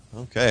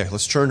Okay,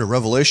 let's turn to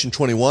Revelation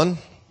 21.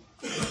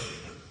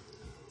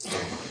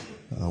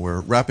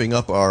 We're wrapping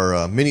up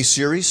our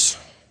mini-series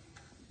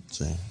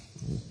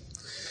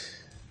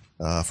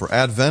for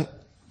Advent,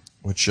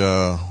 which we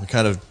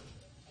kind of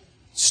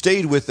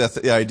stayed with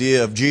the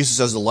idea of Jesus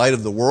as the light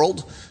of the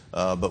world,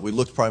 but we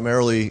looked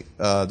primarily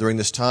during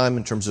this time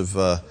in terms of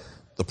the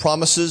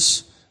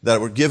promises that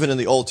were given in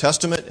the Old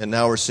Testament, and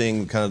now we're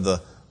seeing kind of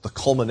the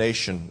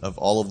culmination of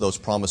all of those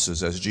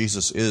promises as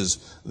Jesus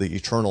is the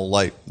eternal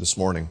light this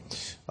morning.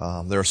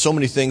 There are so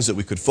many things that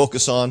we could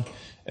focus on,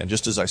 and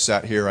just as I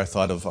sat here, I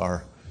thought of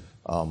our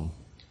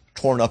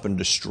torn up and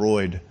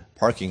destroyed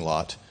parking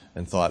lot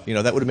and thought,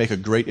 that would make a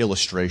great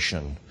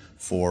illustration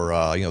for,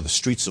 the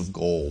streets of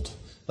gold.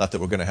 Not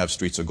that we're going to have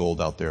streets of gold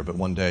out there, but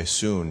one day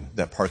soon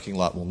that parking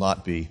lot will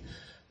not be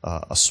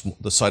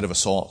the site of a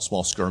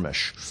small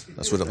skirmish.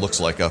 That's what it looks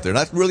like out there.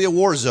 Not really a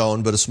war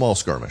zone, but a small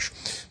skirmish.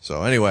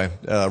 So anyway,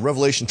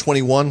 Revelation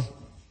 21,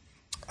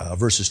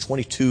 verses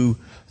 22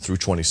 through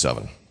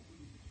 27.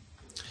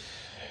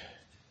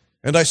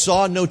 And I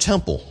saw no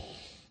temple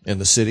in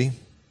the city,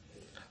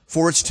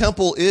 for its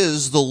temple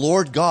is the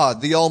Lord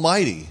God, the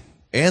Almighty,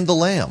 and the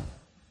Lamb.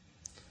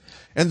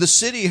 And the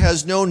city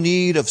has no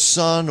need of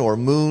sun or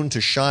moon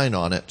to shine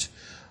on it,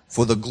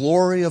 for the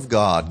glory of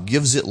God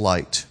gives it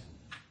light,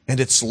 and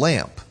its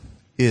lamp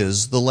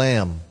is the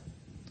Lamb.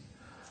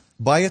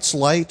 By its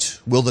light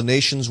will the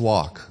nations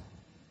walk,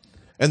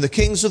 and the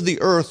kings of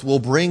the earth will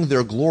bring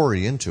their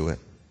glory into it.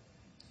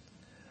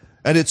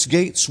 And its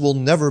gates will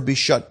never be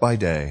shut by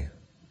day,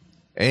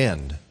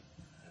 and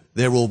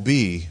there will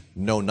be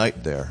no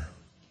night there.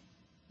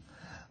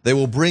 They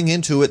will bring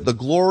into it the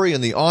glory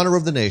and the honor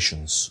of the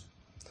nations,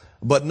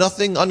 but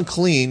nothing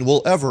unclean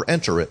will ever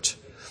enter it,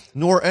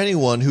 nor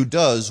anyone who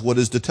does what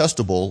is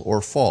detestable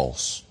or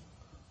false,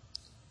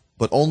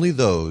 but only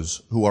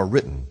those who are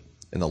written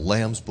in the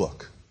Lamb's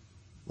book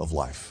of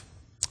life.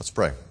 Let's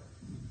pray.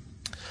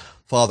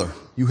 Father,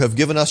 you have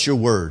given us your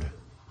word,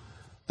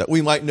 that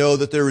we might know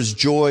that there is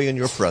joy in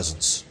your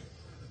presence,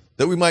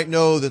 that we might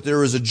know that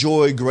there is a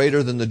joy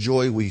greater than the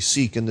joy we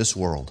seek in this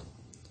world.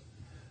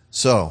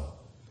 So,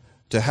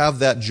 to have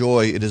that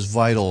joy, it is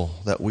vital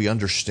that we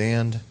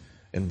understand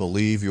and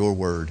believe your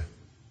word.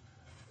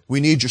 We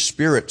need your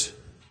Spirit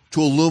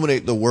to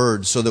illuminate the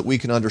word so that we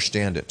can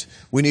understand it.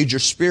 We need your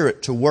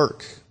Spirit to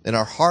work in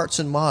our hearts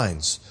and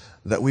minds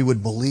that we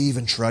would believe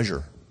and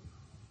treasure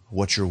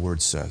what your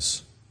word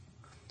says.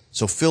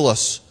 So fill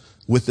us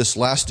with this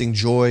lasting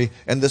joy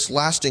and this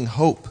lasting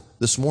hope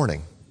this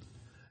morning.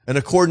 In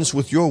accordance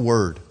with your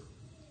word,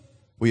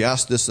 we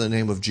ask this in the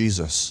name of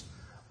Jesus,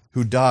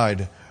 who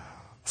died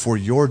for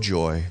your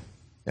joy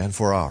and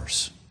for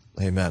ours.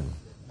 Amen.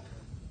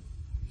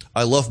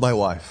 I love my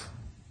wife,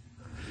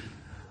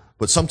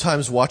 but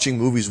sometimes watching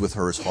movies with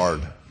her is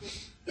hard.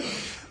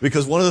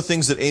 Because one of the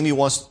things that Amy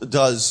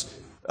does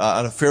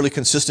on a fairly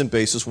consistent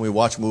basis when we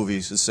watch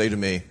movies is say to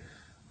me,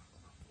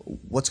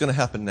 "What's going to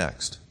happen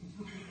next?"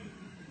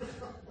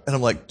 And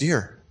I'm like,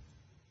 "Dear,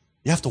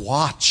 you have to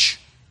watch."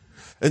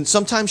 And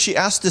sometimes she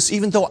asks this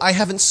even though I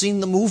haven't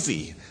seen the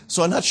movie.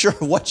 So I'm not sure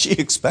what she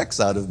expects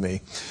out of me.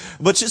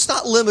 But it's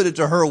not limited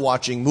to her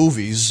watching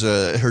movies,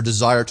 her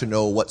desire to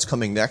know what's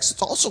coming next.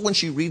 It's also when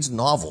she reads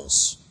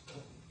novels.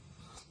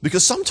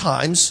 Because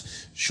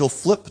sometimes she'll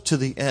flip to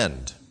the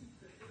end,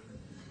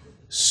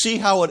 see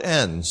how it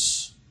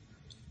ends,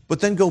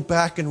 but then go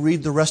back and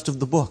read the rest of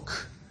the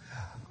book.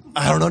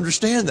 I don't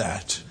understand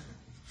that.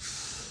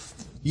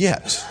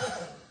 Yet,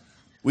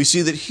 we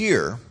see that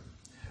here,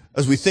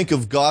 as we think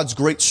of God's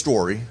great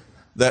story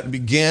that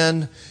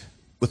began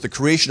with the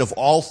creation of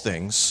all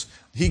things,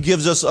 he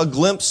gives us a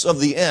glimpse of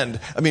the end.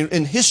 I mean,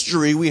 in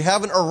history, we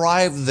haven't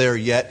arrived there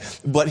yet,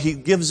 but he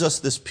gives us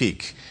this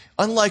peek.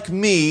 Unlike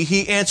me,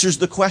 he answers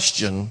the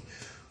question,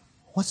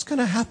 what's going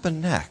to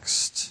happen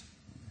next?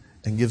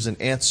 And gives an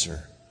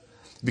answer.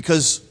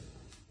 Because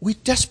we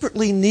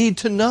desperately need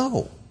to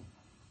know.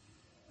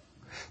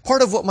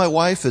 Part of what my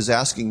wife is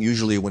asking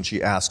usually when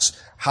she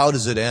asks, how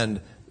does it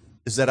end,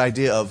 is that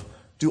idea of,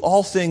 do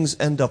all things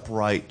end up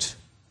right?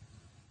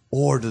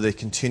 Or do they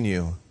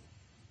continue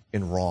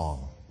in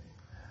wrong?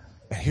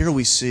 And here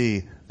we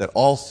see that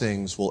all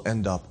things will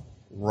end up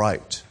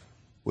right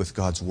with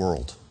God's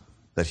world,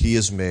 that he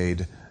has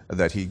made,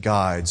 that he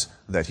guides,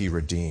 that he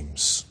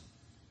redeems.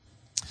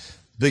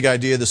 Big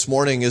idea this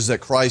morning is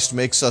that Christ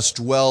makes us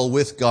dwell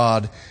with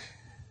God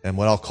in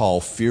what I'll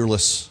call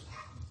fearless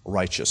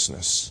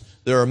righteousness.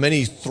 There are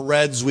many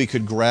threads we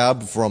could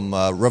grab from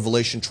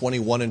Revelation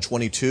 21 and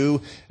 22,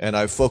 and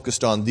I've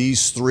focused on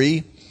these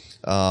three.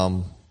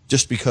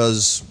 Just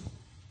because,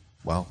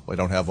 well, we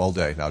don't have all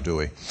day now, do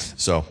we?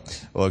 So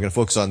we're going to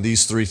focus on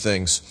these three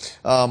things.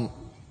 But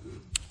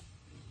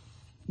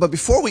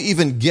before we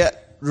even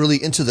get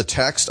really into the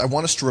text, I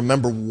want us to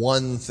remember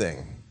one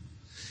thing.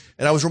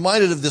 And I was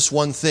reminded of this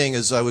one thing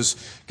as I was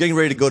getting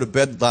ready to go to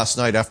bed last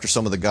night after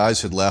some of the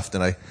guys had left,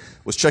 and I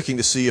was checking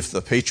to see if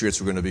the Patriots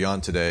were going to be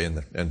on today.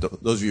 And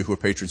those of you who are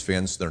Patriots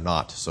fans, they're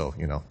not. So,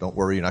 don't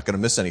worry, you're not going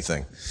to miss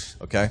anything.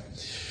 Okay?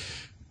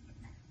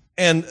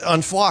 And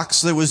on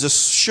Fox, there was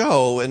this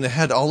show, and it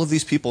had all of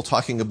these people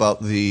talking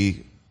about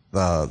the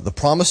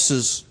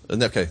promises,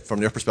 okay, from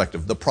their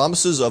perspective, the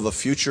promises of a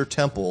future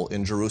temple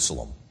in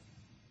Jerusalem.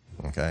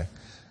 Okay?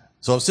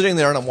 So I'm sitting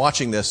there and I'm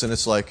watching this, and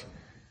it's like,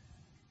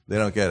 they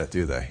don't get it,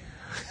 do they?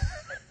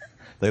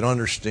 They don't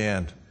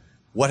understand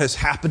what has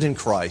happened in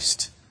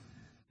Christ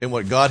and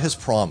what God has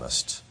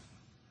promised.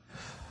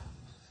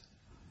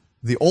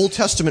 The Old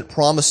Testament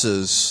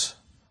promises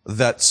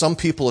that some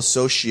people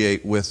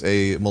associate with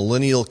a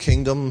millennial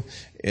kingdom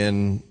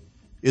in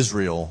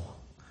Israel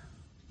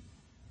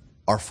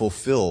are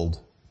fulfilled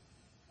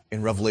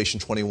in Revelation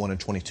 21 and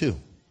 22.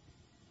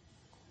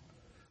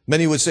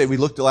 Many would say, we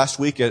looked last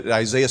week at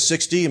Isaiah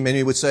 60, and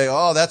many would say,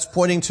 oh, that's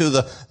pointing to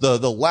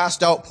the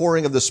last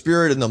outpouring of the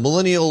Spirit and the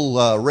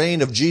millennial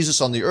reign of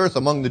Jesus on the earth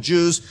among the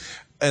Jews.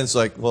 And it's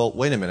like, well,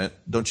 wait a minute.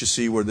 Don't you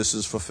see where this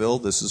is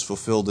fulfilled? This is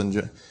fulfilled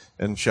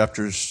in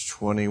chapters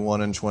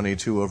 21 and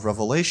 22 of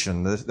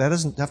Revelation. That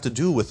doesn't have to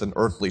do with an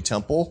earthly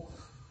temple.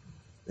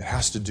 It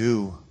has to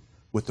do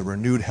with the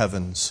renewed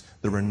heavens,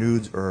 the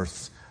renewed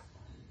earth,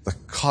 the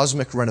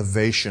cosmic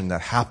renovation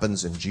that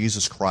happens in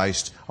Jesus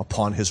Christ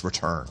upon His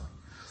return.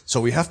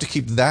 So we have to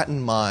keep that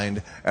in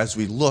mind as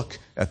we look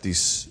at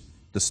this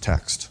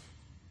text.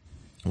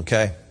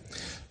 Okay?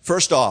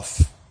 First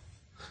off,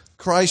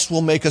 Christ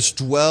will make us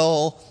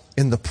dwell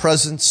in the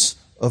presence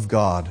of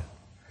God.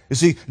 You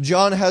see,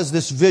 John has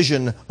this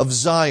vision of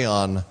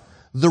Zion,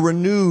 the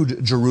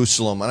renewed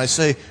Jerusalem. And I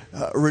say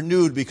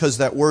renewed because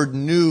that word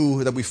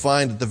new that we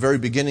find at the very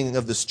beginning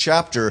of this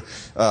chapter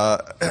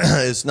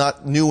is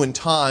not new in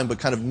time, but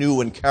kind of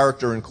new in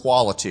character and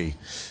quality.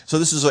 So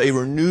this is a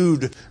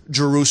renewed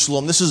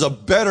Jerusalem. This is a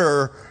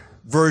better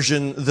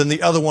version than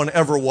the other one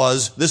ever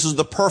was. This is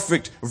the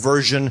perfect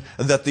version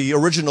that the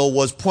original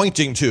was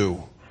pointing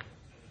to.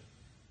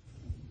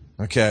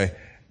 Okay.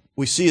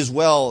 We see as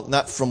well,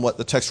 not from what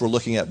the text we're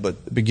looking at,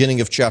 but the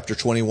beginning of chapter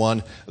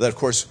 21, that of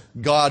course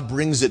God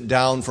brings it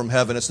down from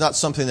heaven. It's not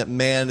something that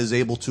man is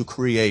able to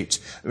create,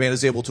 man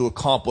is able to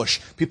accomplish.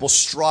 People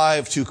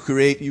strive to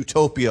create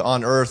utopia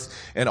on earth,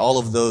 and all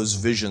of those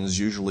visions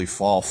usually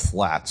fall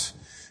flat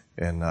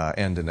and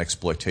end in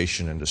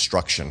exploitation and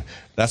destruction.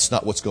 That's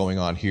not what's going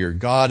on here.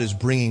 God is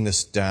bringing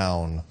this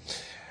down.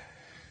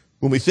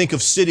 When we think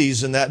of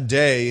cities in that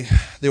day,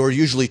 there were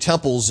usually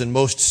temples in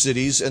most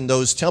cities, and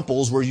those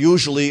temples were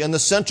usually in the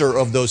center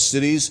of those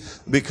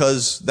cities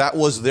because that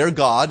was their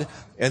God,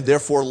 and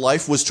therefore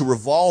life was to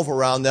revolve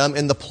around them,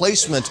 and the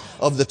placement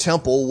of the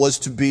temple was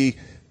to be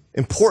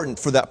important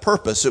for that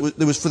purpose. It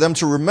was for them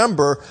to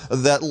remember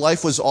that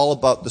life was all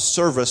about the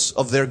service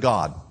of their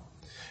God.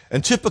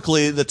 And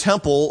typically the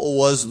temple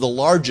was the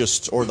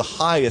largest or the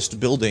highest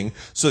building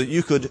so that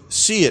you could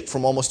see it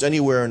from almost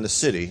anywhere in the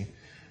city,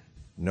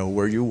 know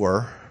where you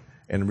were,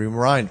 and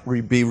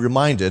be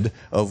reminded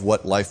of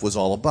what life was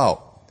all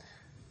about.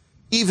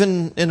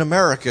 Even in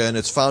America in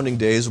its founding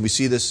days, and we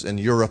see this in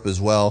Europe as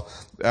well,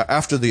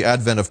 after the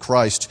advent of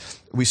Christ,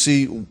 we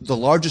see the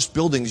largest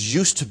buildings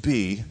used to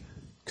be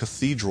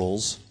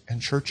cathedrals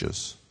and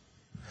churches.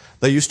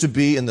 They used to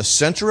be in the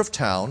center of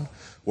town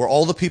where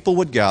all the people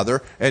would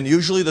gather, and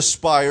usually the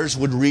spires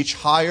would reach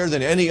higher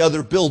than any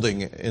other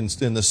building in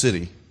the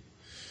city.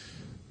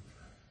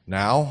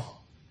 Now,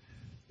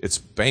 it's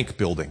bank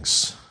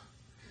buildings,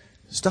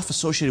 stuff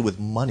associated with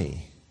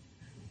money,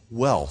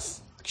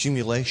 wealth,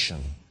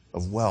 accumulation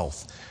of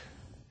wealth.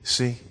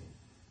 See,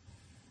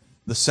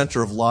 the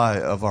center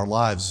of our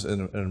lives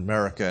in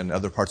America and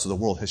other parts of the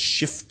world has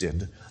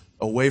shifted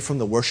away from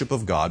the worship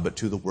of God, but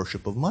to the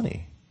worship of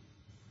money.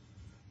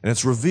 And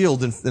it's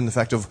revealed in the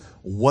fact of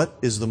what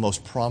is the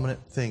most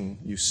prominent thing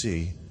you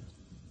see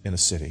in a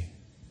city.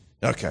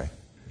 Okay,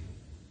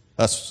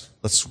 let's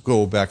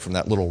go back from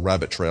that little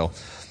rabbit trail.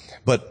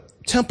 But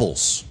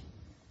temples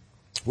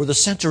were the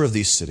center of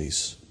these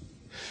cities.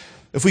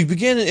 If we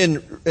begin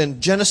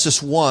in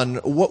Genesis 1,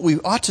 what we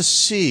ought to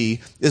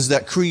see is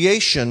that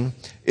creation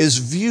is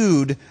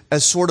viewed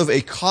as sort of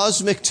a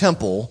cosmic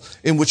temple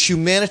in which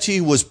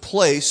humanity was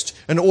placed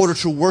in order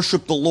to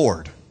worship the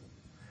Lord.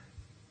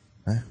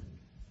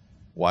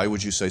 Why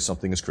would you say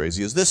something as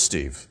crazy as this,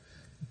 Steve?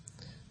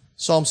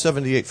 Psalm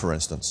 78, for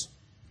instance.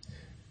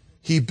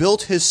 He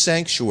built his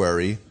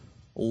sanctuary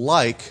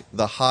like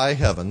the high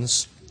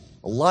heavens,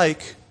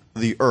 like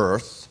the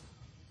earth,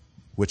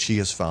 which he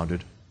has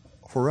founded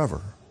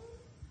forever.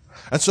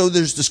 And so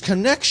there's this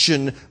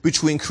connection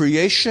between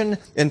creation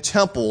and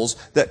temples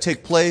that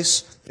take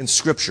place in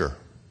Scripture.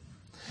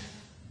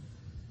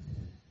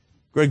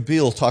 Greg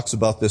Beale talks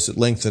about this at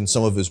length in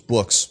some of his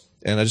books,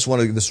 and I just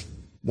want to, this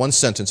one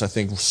sentence I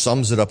think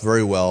sums it up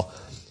very well.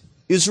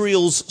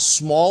 Israel's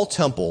small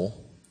temple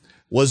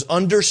was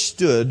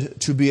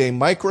understood to be a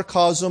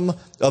microcosm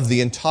of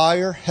the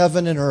entire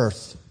heaven and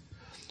earth,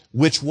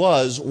 which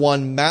was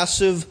one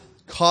massive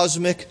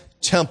cosmic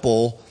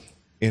temple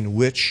in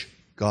which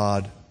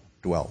God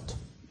dwelt.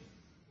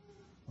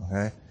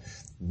 Okay?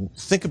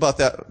 Think about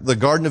that, the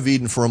Garden of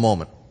Eden for a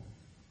moment.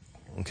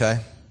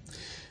 Okay?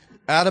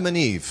 Adam and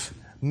Eve,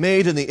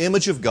 made in the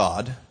image of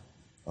God,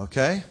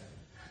 okay?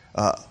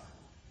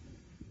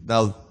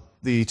 Now,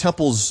 the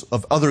temples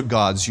of other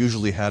gods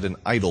usually had an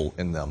idol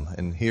in them.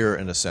 And here,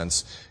 in a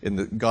sense, in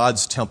the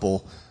God's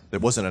temple, there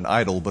wasn't an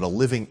idol, but a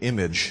living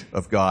image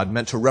of God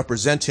meant to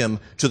represent him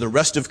to the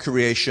rest of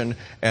creation.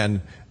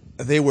 And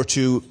they were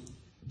to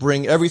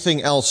bring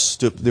everything else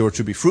they were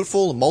to be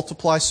fruitful,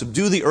 multiply,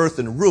 subdue the earth,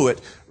 and rule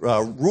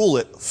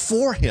it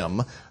for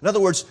him. In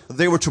other words,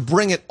 they were to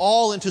bring it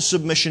all into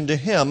submission to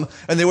him,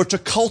 and they were to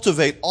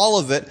cultivate all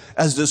of it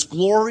as this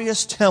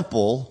glorious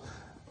temple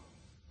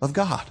of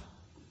God.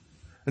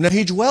 And then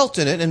he dwelt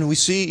in it, and we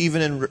see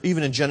even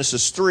in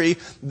Genesis 3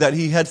 that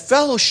he had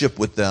fellowship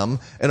with them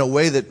in a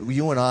way that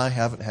you and I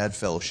haven't had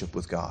fellowship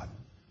with God.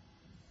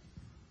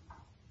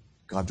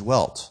 God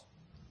dwelt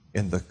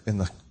in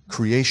the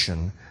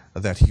creation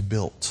that he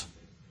built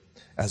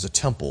as a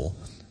temple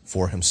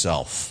for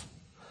himself.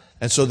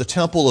 And so the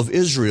temple of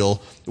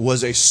Israel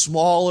was a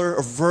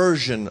smaller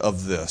version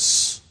of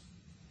this.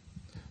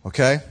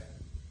 Okay?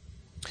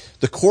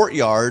 The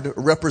courtyard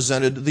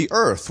represented the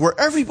earth, where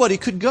everybody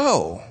could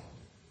go.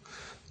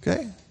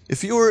 Okay?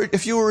 If you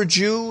were a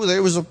Jew,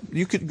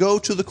 you could go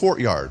to the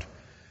courtyard.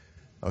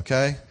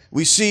 Okay?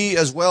 We see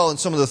as well in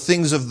some of the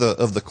things of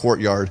the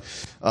courtyard,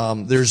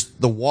 there's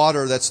the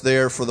water that's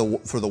there for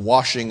the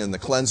washing and the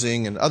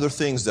cleansing and other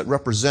things that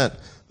represent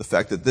the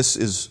fact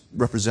that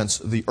represents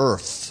the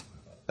earth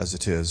as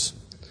it is.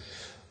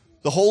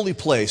 The holy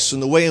place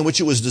and the way in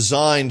which it was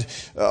designed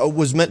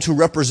was meant to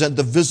represent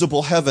the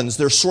visible heavens.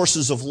 There's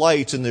sources of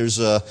light, and there's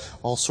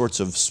all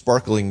sorts of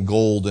sparkling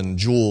gold and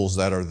jewels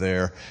that are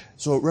there.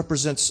 So it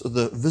represents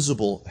the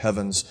visible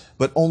heavens,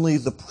 but only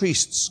the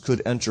priests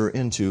could enter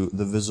into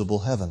the visible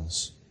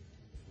heavens.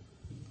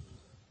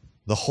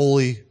 The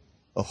Holy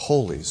of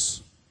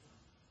Holies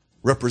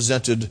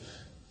represented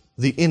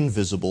the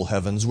invisible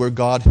heavens, where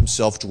God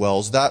himself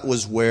dwells. That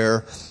was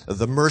where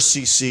the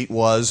mercy seat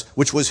was,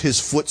 which was his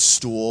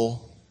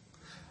footstool,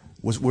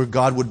 was where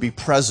God would be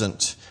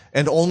present.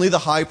 And only the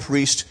high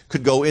priest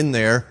could go in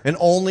there, and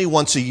only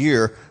once a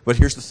year. But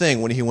here's the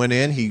thing, when he went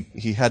in,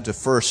 he had to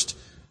first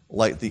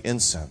light the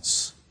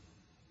incense,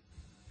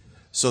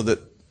 so that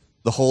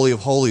the Holy of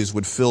Holies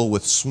would fill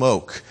with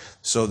smoke,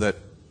 so that,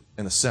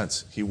 in a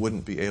sense, he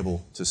wouldn't be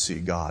able to see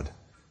God.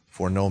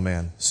 For no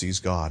man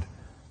sees God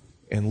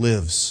and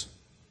lives.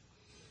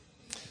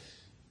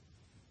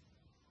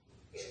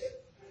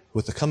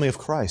 With the coming of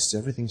Christ,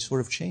 everything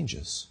sort of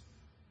changes.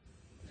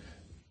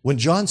 What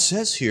John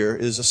says here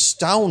is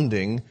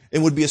astounding,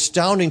 and would be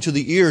astounding to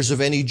the ears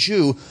of any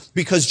Jew,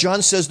 because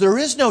John says there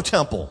is no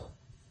temple.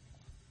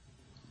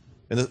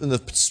 And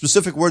the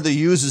specific word that he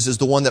uses is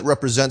the one that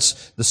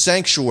represents the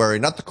sanctuary,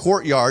 not the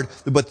courtyard,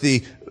 but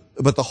the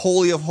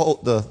holy of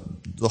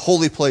the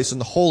holy place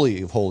and the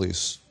holy of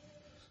holies.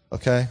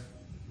 Okay?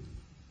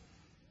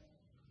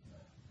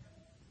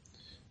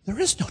 There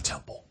is no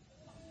temple.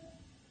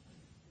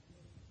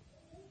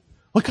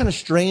 What kind of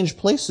strange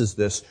place is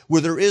this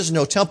where there is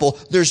no temple?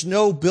 There's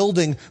no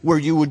building where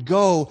you would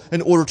go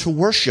in order to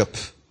worship.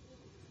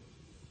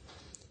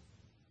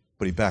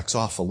 But he backs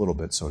off a little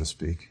bit, so to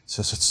speak. He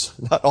says it's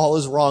not all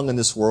is wrong in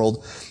this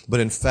world, but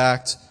in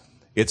fact,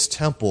 its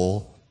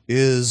temple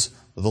is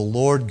the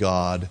Lord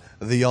God,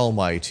 the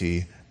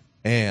Almighty,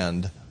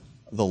 and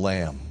the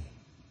Lamb.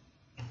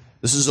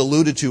 This is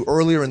alluded to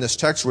earlier in this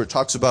text where it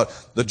talks about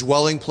the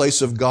dwelling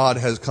place of God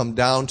has come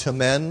down to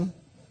men.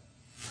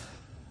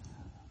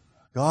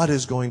 God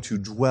is going to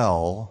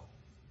dwell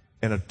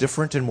in a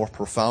different and more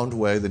profound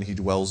way than he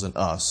dwells in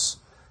us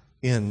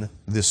in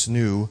this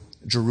new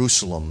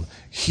Jerusalem.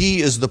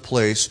 He is the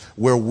place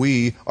where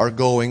we are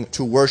going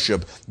to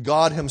worship.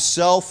 God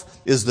himself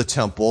is the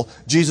temple.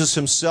 Jesus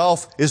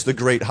himself is the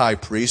great high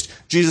priest.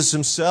 Jesus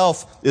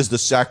himself is the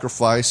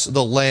sacrifice,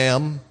 the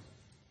lamb,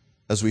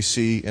 as we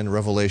see in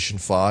Revelation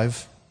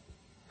 5.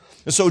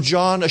 And so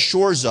John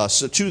assures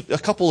us a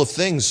couple of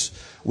things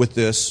with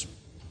this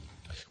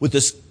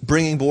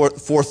bringing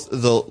forth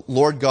the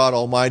Lord God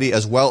Almighty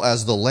as well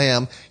as the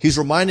Lamb. He's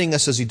reminding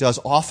us, as he does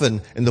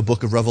often in the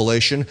book of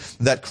Revelation,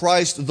 that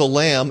Christ the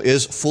Lamb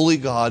is fully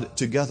God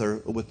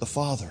together with the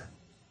Father.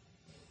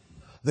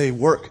 They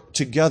work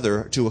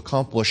together to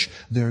accomplish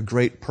their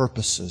great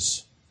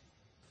purposes.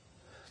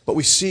 But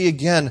we see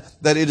again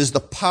that it is the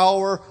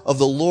power of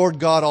the Lord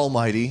God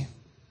Almighty.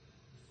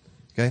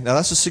 Okay, now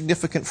that's a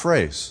significant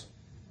phrase.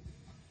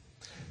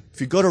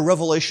 If you go to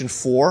Revelation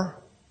 4,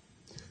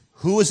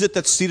 who is it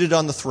that's seated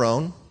on the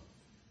throne?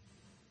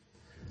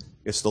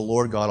 It's the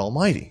Lord God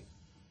Almighty.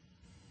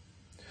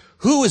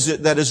 Who is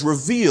it that is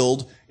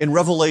revealed in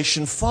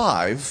Revelation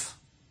 5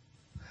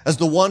 as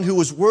the one who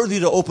was worthy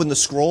to open the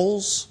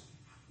scrolls?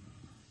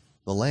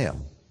 The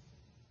Lamb.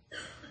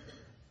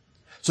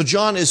 So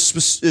John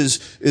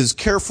is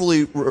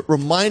carefully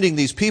reminding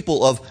these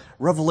people of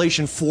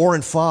Revelation 4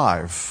 and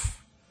 5.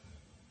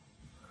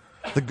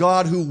 The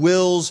God who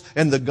wills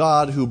and the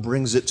God who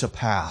brings it to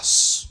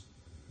pass.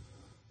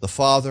 The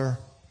Father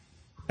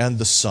and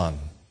the Son.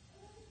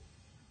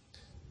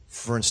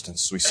 For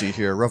instance, we see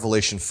here,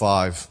 Revelation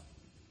 5,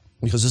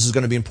 because this is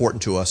going to be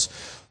important to us.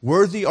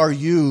 Worthy are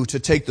you to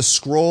take the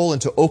scroll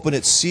and to open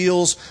its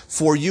seals,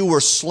 for you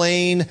were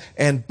slain,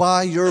 and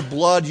by your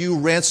blood you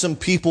ransomed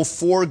people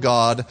for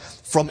God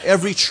from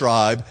every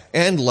tribe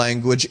and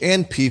language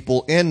and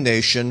people and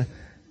nation,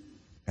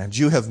 and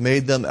you have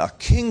made them a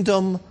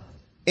kingdom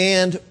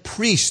and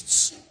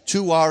priests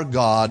to our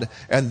God,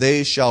 and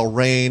they shall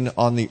reign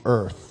on the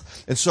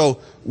earth. And so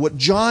what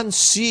John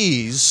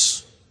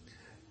sees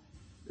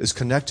is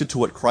connected to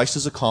what Christ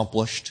has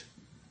accomplished,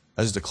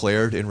 as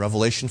declared in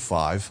Revelation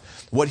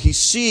 5. What he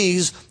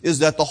sees is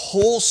that the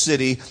whole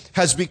city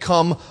has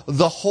become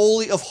the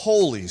Holy of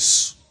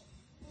Holies.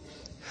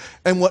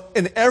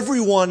 And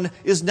everyone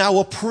is now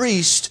a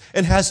priest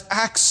and has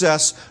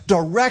access,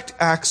 direct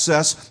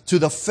access to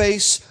the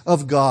face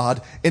of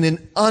God in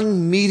an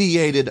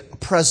unmediated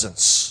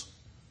presence.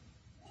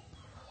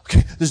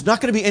 Okay, there's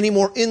not going to be any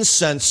more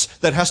incense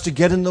that has to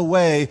get in the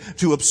way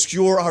to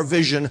obscure our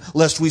vision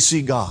lest we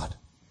see God.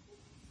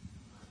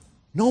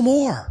 No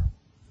more.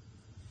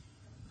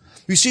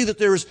 You see that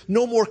there is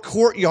no more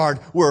courtyard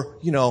where,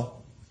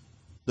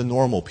 the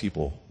normal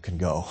people can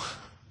go.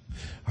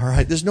 All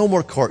right, there's no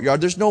more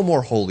courtyard. There's no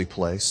more holy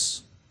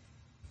place.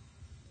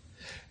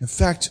 In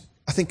fact,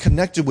 I think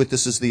connected with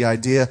this is the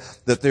idea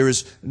that there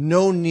is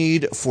no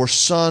need for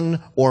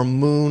sun or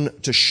moon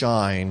to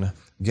shine.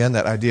 Again,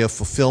 that idea of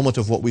fulfillment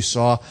of what we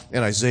saw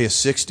in Isaiah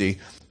 60.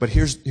 But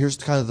here's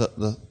kind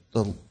of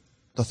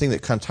the thing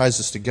that kind of ties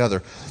this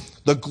together.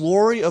 The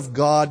glory of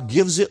God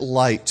gives it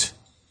light,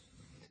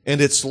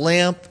 and its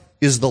lamp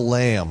is the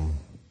Lamb.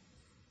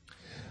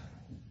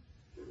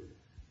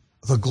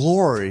 The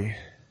glory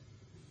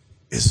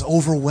is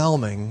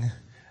overwhelming.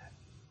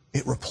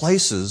 It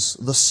replaces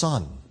the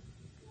sun.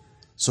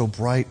 So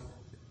bright,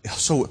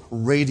 so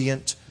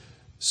radiant,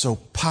 so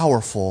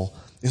powerful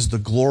is the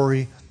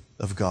glory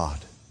of God.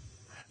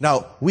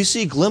 Now, we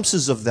see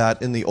glimpses of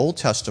that in the Old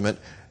Testament,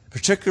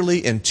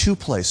 particularly in two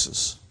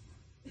places.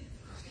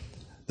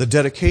 The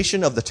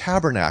dedication of the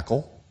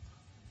tabernacle,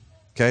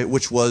 okay,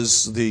 which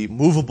was the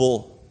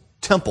movable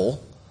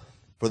temple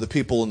for the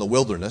people in the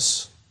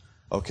wilderness,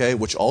 okay,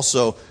 which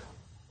also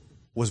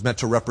was meant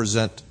to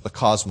represent the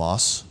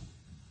cosmos,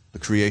 the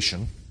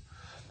creation,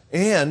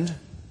 and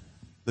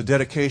the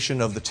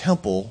dedication of the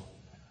temple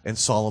in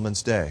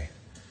Solomon's day.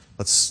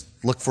 Let's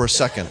look for a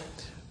second.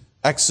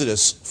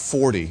 Exodus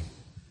 40.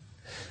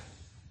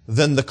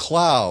 Then the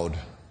cloud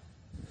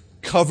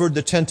covered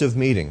the tent of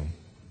meeting,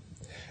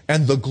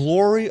 and the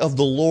glory of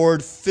the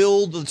Lord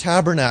filled the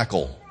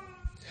tabernacle.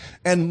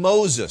 And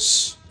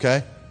Moses,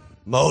 okay?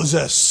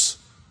 Moses,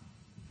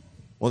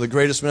 one of the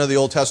greatest men of the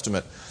Old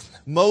Testament.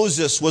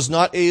 Moses was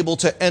not able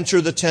to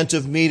enter the tent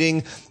of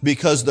meeting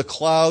because the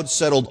cloud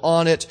settled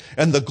on it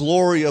and the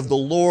glory of the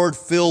Lord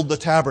filled the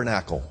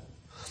tabernacle.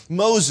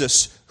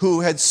 Moses,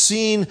 who had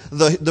seen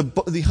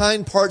the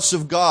hind parts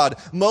of God.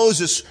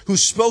 Moses, who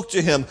spoke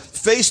to him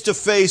face to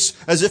face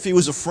as if he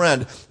was a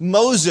friend.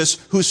 Moses,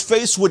 whose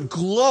face would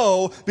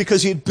glow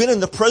because he'd been in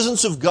the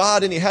presence of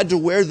God and he had to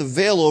wear the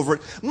veil over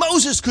it.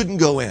 Moses couldn't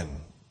go in.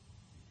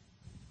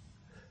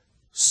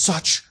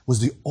 Such was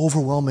the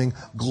overwhelming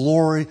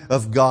glory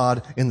of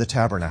God in the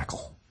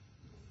tabernacle.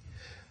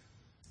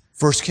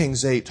 1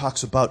 Kings 8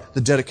 talks about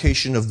the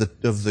dedication of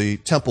the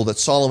temple that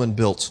Solomon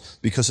built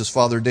because his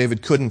father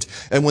David couldn't.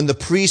 And when the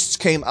priests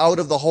came out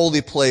of the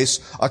holy place,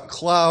 a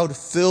cloud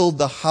filled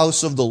the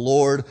house of the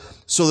Lord,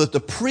 so that the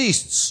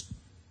priests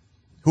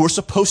who were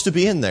supposed to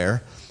be in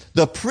there,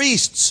 the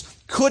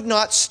priests could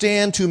not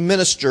stand to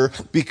minister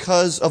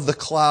because of the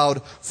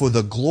cloud, for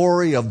the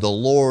glory of the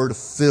Lord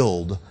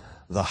filled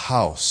the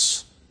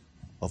house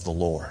of the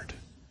Lord.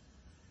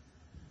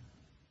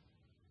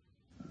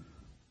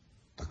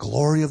 The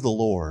glory of the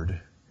Lord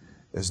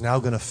is now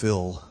going to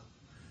fill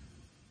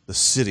the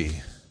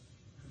city,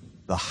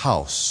 the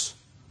house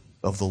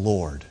of the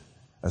Lord,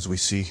 as we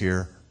see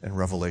here in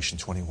Revelation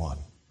 21.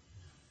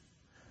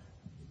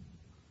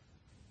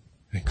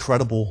 An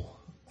incredible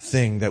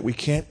thing that we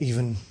can't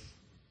even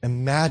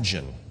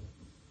imagine.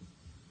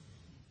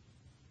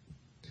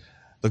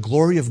 The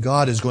glory of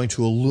God is going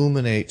to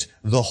illuminate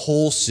the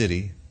whole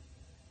city.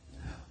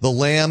 The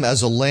Lamb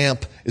as a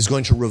lamp is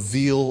going to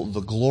reveal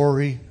the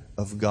glory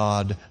of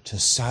God to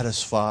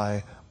satisfy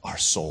our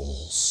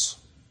souls.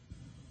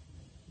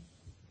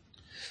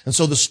 And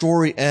so the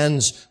story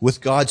ends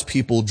with God's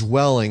people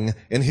dwelling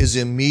in His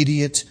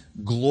immediate,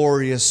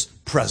 glorious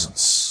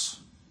presence.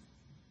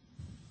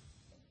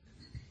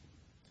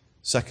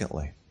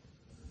 Secondly,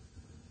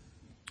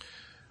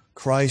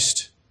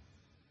 Christ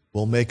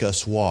will make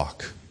us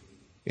walk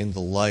in the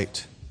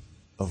light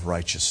of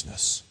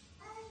righteousness.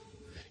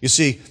 You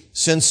see,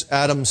 since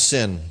Adam's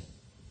sin,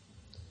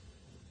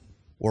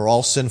 we're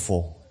all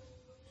sinful.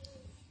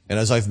 And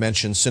as I've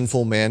mentioned,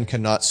 sinful man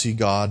cannot see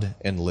God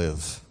and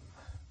live.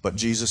 But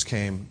Jesus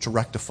came to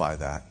rectify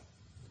that,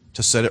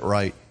 to set it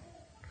right,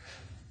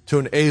 to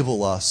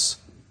enable us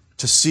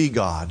to see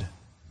God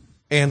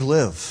and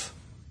live.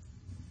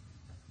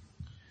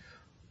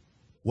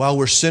 While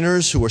we're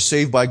sinners who are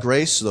saved by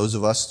grace, those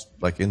of us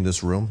like in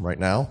this room right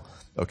now,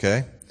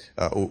 okay,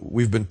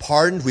 We've been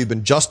pardoned, we've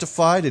been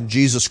justified in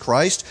Jesus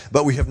Christ,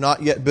 but we have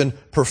not yet been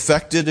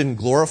perfected and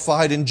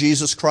glorified in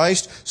Jesus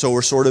Christ. So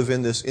we're sort of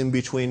in this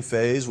in-between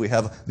phase. We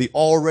have the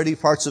already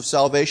parts of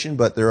salvation,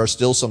 but there are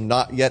still some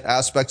not yet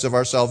aspects of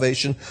our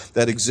salvation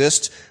that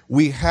exist.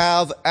 We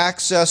have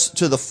access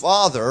to the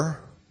Father,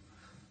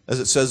 as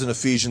it says in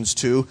Ephesians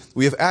 2.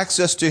 We have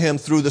access to Him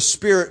through the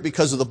Spirit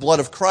because of the blood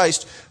of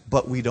Christ,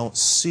 but we don't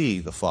see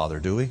the Father,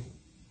 do we?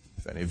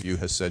 If any of you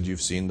has said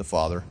you've seen the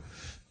Father,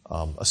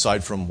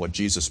 aside from what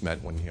Jesus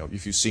meant when,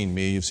 if you've seen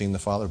me, you've seen the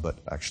Father, but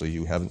actually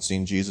you haven't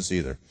seen Jesus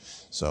either.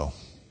 So,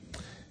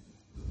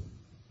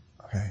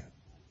 okay.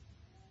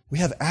 We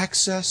have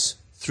access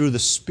through the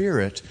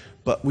Spirit,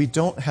 but we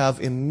don't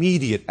have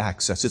immediate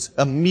access. It's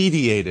a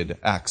mediated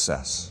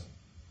access.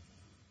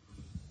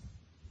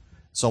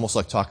 It's almost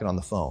like talking on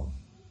the phone.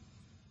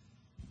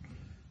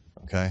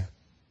 Okay?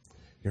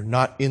 You're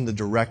not in the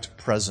direct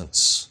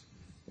presence.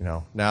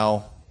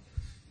 Now,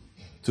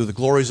 through the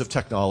glories of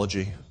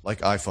technology, like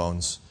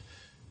iPhones,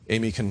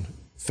 Amy can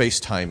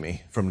FaceTime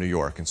me from New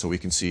York, and so we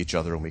can see each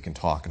other and we can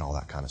talk and all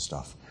that kind of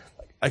stuff.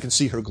 I can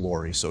see her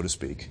glory, so to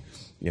speak,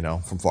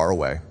 from far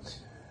away.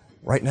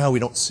 Right now we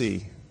don't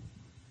see,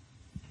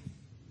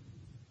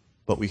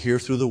 but we hear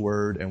through the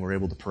Word and we're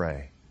able to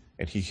pray,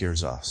 and He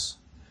hears us.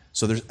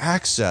 So there's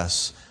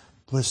access,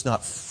 but it's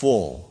not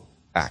full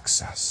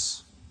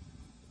access.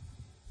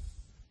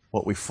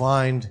 What we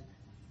find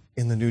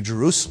in the New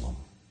Jerusalem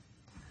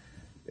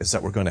is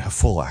that we're going to have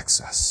full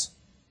access.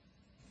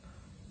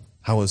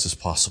 How is this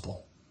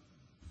possible?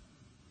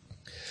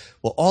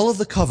 Well, all of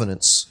the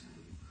covenants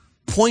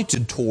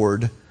pointed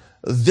toward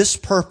this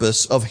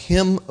purpose of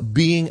Him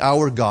being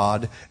our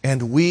God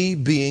and we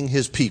being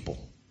His people.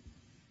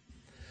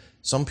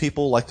 Some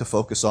people like to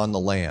focus on the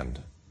land.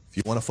 If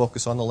you want to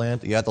focus on the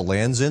land, the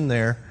land's in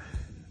there.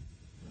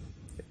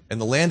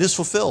 And the land is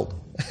fulfilled.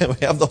 And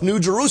we have the New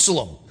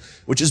Jerusalem,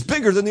 which is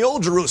bigger than the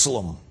Old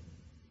Jerusalem.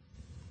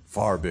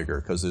 Far bigger,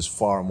 because there's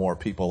far more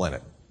people in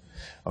it.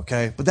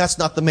 Okay? But that's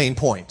not the main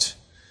point.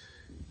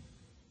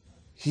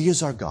 He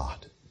is our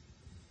God.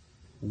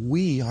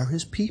 We are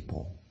His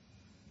people.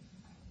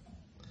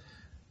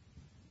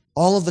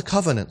 All of the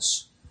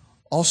covenants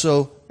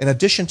also, in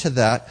addition to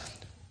that,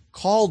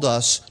 called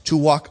us to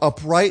walk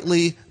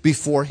uprightly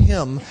before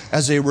Him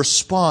as a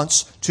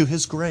response to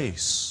His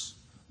grace.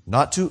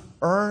 Not to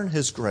earn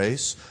His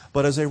grace,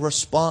 but as a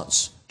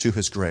response to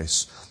His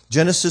grace.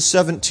 Genesis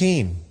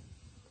 17,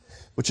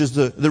 which is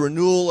the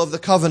renewal of the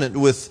covenant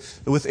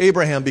with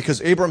Abraham, because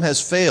Abraham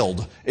has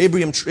failed.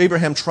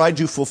 Abraham tried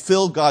to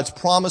fulfill God's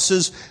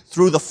promises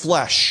through the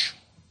flesh,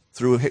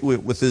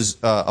 with his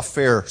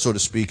affair, so to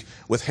speak,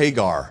 with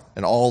Hagar,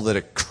 and all that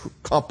it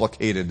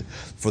complicated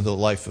for the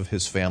life of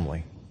his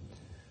family.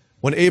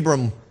 When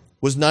Abram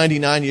was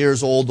 99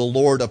 years old, the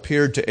Lord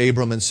appeared to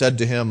Abram and said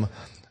to him,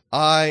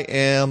 I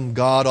am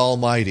God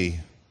Almighty.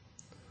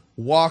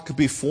 Walk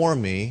before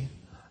me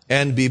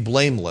and be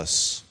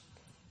blameless.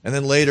 And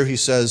then later he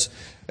says,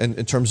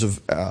 in terms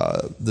of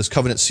this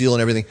covenant seal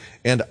and everything,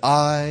 and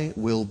I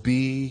will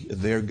be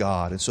their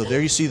God. And so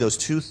there you see those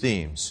two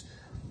themes.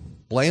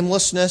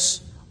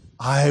 Blamelessness,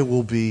 I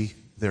will be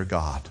their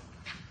God.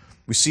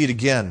 We see it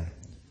again,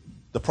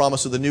 the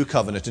promise of the new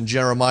covenant in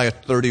Jeremiah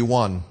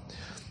 31.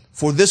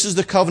 For this is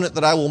the covenant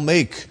that I will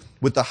make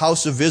with the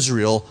house of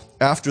Israel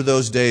after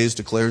those days,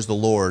 declares the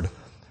Lord.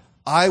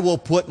 I will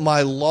put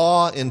my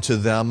law into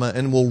them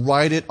and will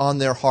write it on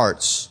their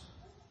hearts.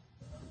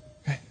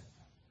 Okay.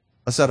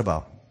 What's that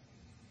about?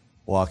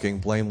 Walking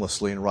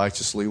blamelessly and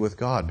righteously with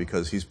God,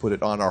 because He's put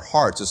it on our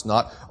hearts. It's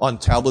not on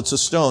tablets of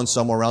stone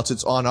somewhere else.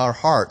 It's on our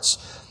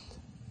hearts.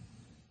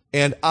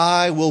 And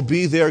I will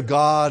be their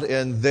God,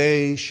 and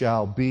they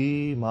shall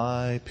be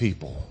my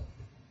people.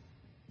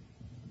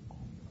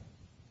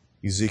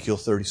 Ezekiel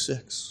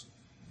 36.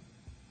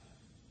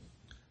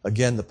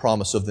 Again, the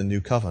promise of the new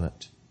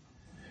covenant.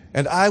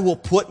 And I will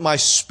put my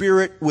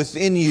spirit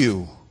within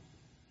you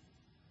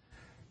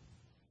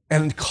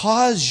and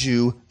cause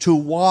you to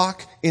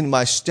walk in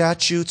my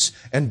statutes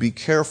and be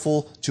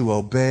careful to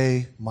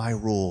obey my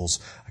rules.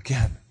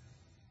 Again,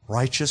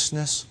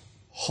 righteousness,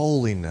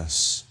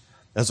 holiness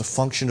as a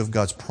function of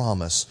God's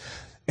promise.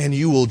 And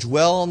you will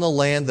dwell on the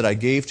land that I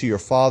gave to your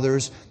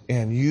fathers,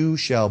 and you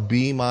shall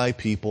be my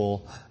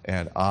people,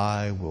 and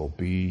I will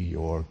be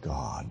your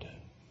God.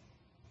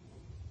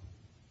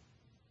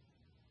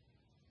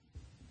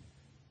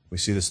 We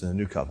see this in the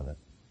New Covenant.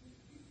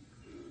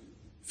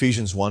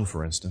 Ephesians 1,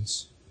 for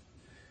instance.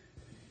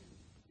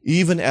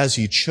 Even as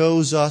He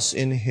chose us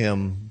in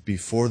Him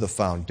before the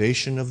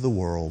foundation of the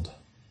world.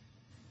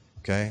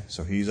 Okay?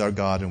 So He's our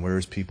God and we're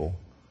His people.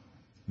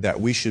 That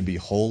we should be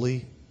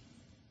holy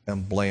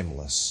and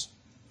blameless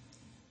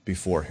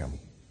before Him.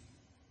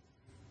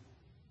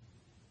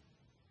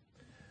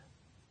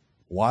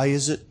 Why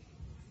is it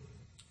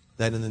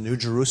that in the New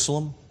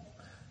Jerusalem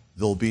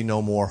there'll be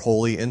no more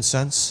holy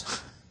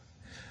incense?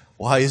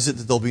 Why is it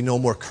that there'll be no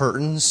more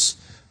curtains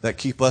that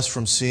keep us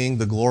from seeing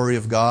the glory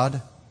of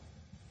God?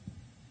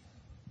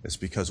 It's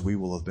because we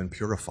will have been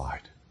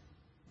purified.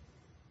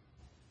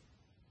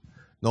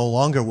 No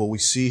longer will we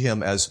see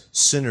him as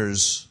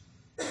sinners,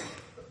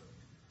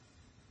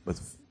 but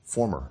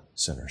former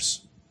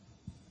sinners,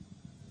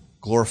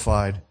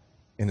 glorified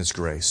in his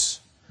grace.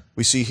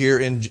 We see here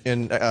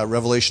in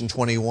Revelation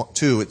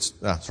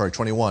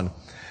 21,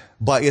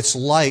 by its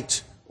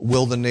light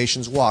will the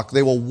nations walk.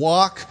 They will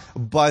walk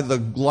by the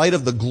light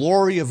of the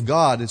glory of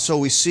God. And so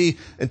we see,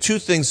 and two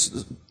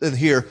things in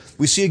here,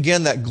 we see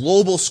again that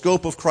global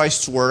scope of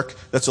Christ's work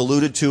that's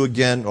alluded to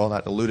again, well,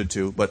 not alluded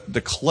to, but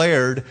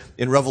declared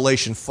in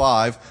Revelation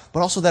 5,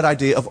 but also that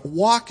idea of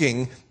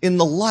walking in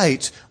the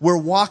light. We're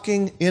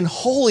walking in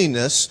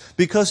holiness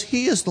because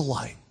he is the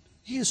light.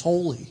 He is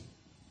holy.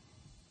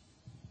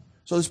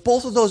 So there's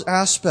both of those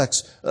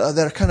aspects that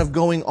are kind of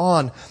going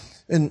on.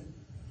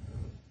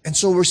 And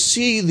so we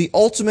see the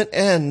ultimate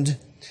end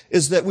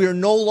is that we are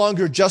no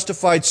longer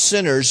justified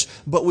sinners,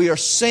 but we are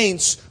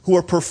saints who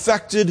are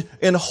perfected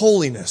in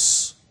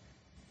holiness.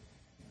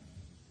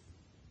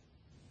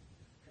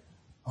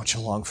 Don't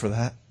you long for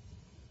that?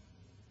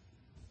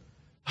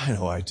 I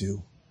know I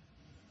do.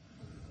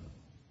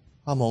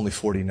 I'm only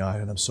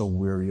 49 and I'm so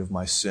weary of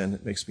my sin,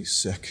 it makes me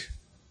sick.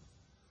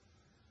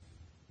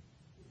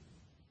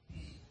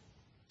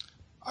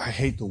 I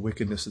hate the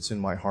wickedness that's in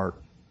my heart,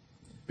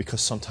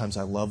 because sometimes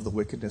I love the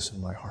wickedness in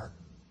my heart.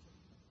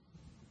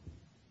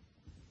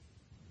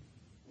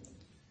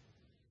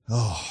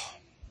 Oh,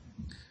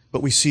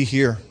 but we see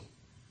here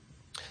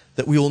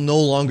that we will no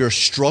longer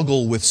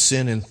struggle with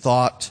sin in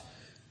thought,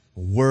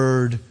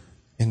 word,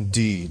 and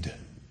deed.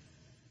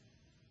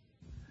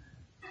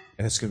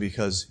 And it's going to be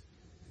because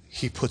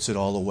he puts it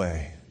all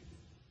away.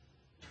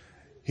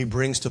 He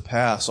brings to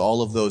pass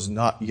all of those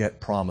not yet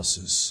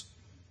promises.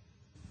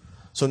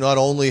 So not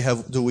only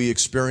do we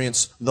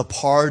experience the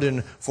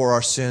pardon for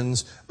our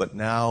sins, but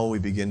now we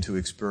begin to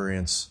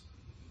experience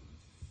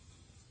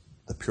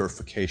the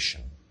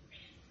purification,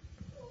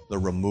 the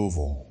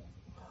removal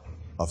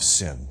of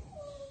sin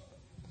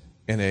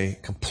in a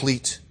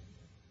complete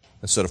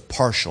instead of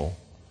partial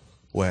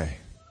way.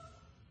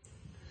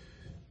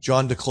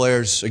 John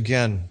declares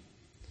again,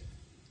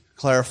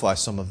 clarify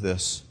some of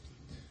this.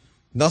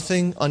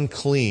 Nothing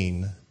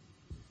unclean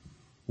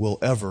will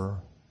ever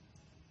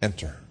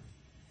enter.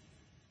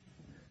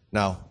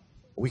 Now,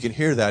 we can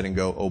hear that and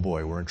go, oh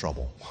boy, we're in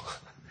trouble.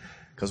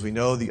 Because we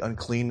know the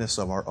uncleanness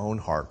of our own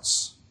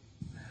hearts.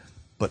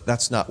 But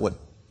that's not what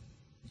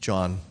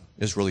John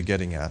is really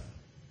getting at.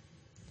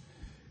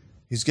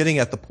 He's getting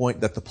at the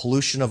point that the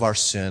pollution of our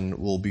sin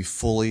will be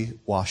fully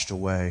washed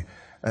away,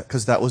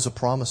 because that was a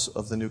promise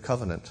of the new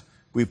covenant.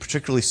 We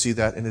particularly see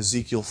that in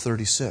Ezekiel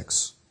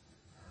 36.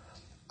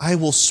 I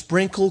will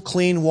sprinkle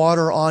clean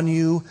water on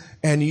you,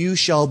 and you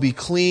shall be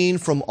clean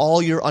from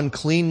all your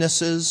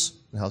uncleannesses.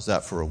 How's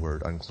that for a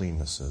word,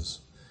 uncleannesses?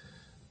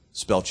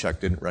 Spell check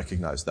didn't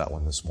recognize that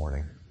one this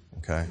morning,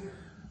 okay?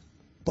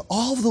 But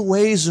all of the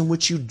ways in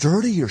which you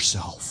dirty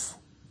yourself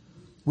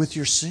with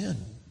your sin,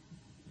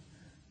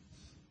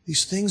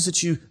 these things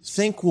that you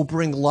think will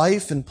bring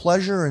life and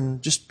pleasure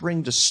and just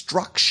bring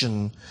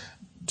destruction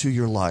to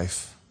your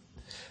life.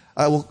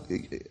 I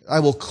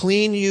will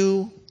clean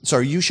you,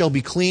 you shall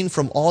be clean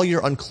from all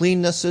your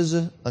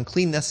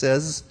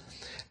uncleannesses,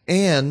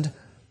 and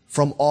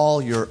from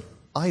all your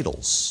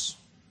idols.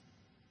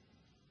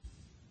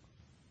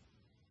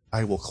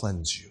 I will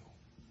cleanse you.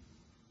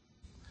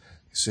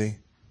 You see,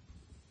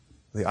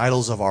 the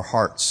idols of our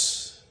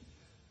hearts,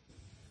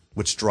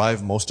 which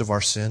drive most of our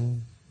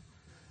sin,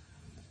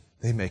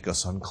 they make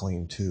us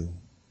unclean too.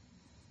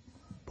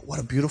 But what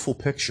a beautiful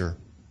picture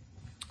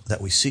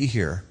that we see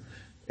here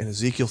in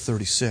Ezekiel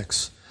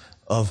 36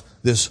 of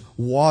this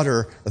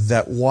water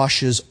that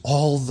washes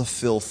all the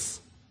filth,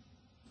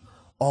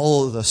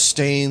 all of the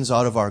stains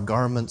out of our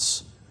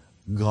garments,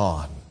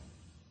 gone.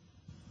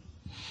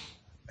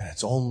 And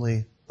it's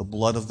only the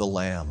blood of the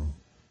Lamb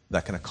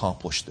that can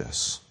accomplish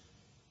this,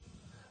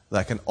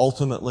 that can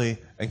ultimately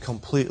and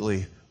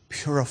completely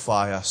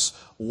purify us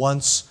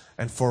once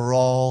and for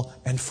all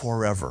and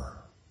forever,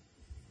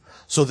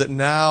 so that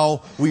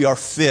now we are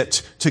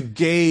fit to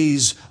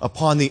gaze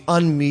upon the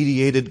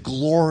unmediated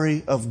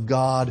glory of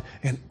God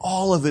in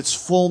all of its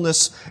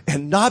fullness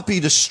and not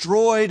be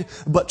destroyed,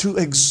 but to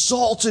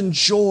exult in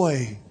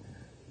joy,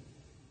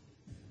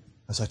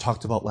 as I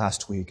talked about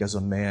last week, as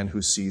a man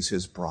who sees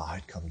his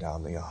bride come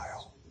down the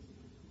aisle.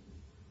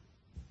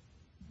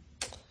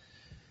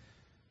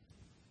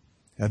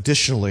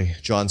 Additionally,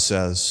 John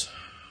says,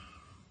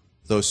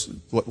 those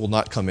what will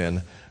not come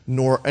in,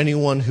 nor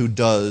anyone who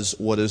does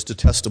what is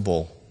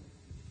detestable.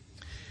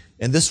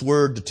 And this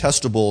word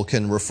detestable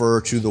can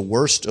refer to the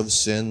worst of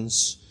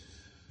sins,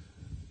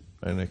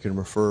 and it can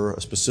refer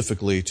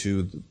specifically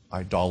to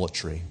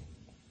idolatry.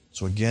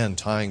 So again,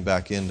 tying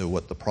back into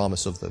what the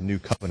promise of the new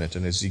covenant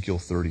in Ezekiel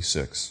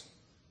 36.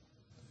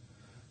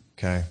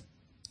 Okay?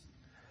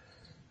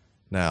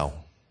 Now,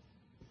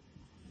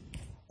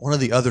 one of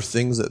the other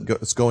things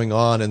that's going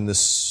on in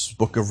this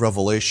book of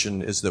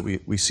Revelation is that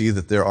we see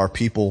that there are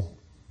people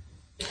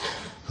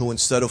who,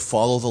 instead of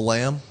follow the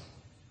Lamb,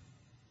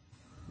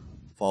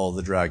 follow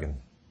the dragon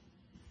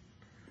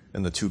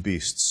and the two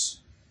beasts.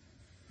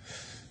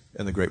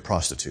 and the great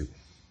prostitute.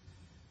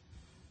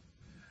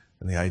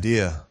 And the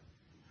idea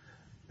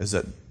is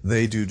that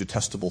they do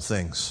detestable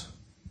things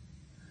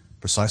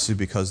precisely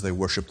because they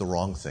worship the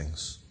wrong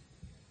things.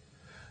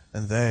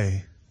 And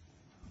they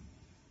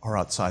are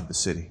outside the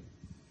city.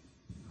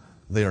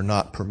 They are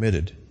not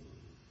permitted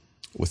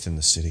within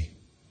the city.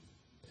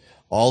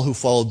 All who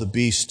followed the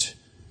beast,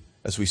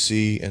 as we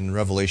see in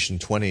Revelation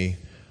 20,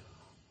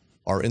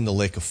 are in the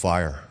lake of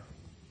fire.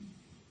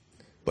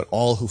 But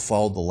all who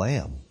followed the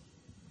Lamb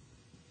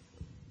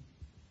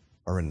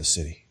are in the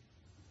city.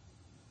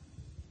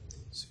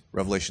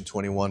 Revelation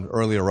 21,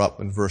 earlier up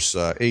in verse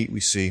 8,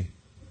 we see,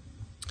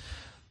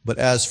 but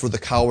as for the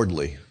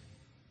cowardly,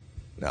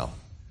 now,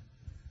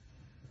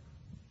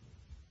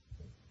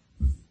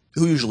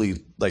 who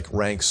usually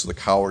ranks the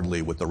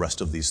cowardly with the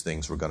rest of these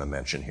things we're going to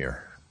mention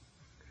here?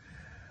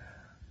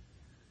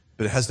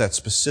 But it has that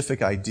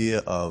specific idea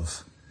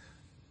of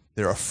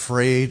they're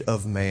afraid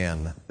of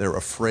man. They're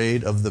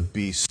afraid of the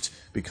beast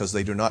because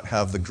they do not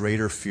have the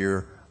greater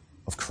fear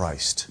of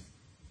Christ.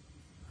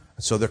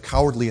 So they're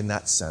cowardly in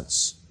that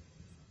sense.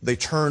 They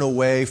turn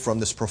away from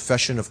this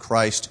profession of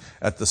Christ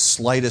at the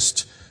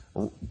slightest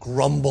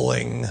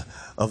grumbling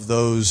of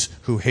those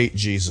who hate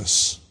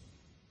Jesus.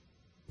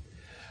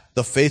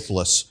 The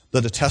faithless,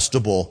 the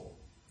detestable,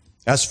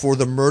 as for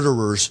the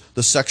murderers,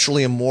 the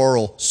sexually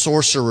immoral,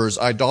 sorcerers,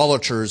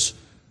 idolaters,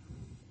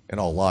 and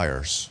all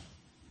liars,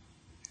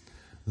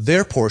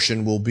 their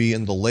portion will be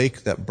in the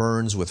lake that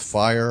burns with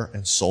fire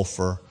and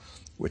sulfur,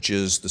 which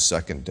is the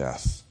second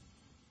death.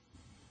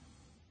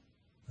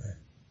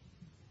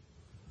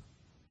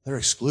 They're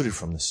excluded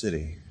from the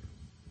city.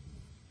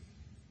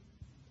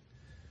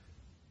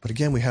 But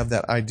again, we have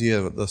that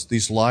idea of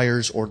these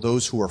liars or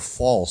those who are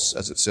false,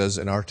 as it says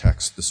in our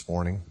text this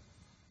morning.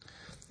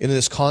 In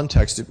this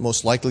context, it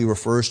most likely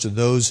refers to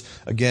those,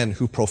 again,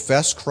 who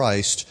profess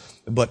Christ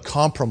but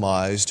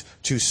compromised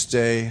to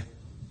stay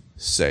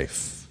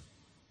safe.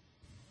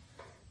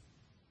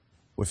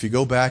 Well, if you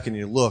go back and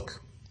you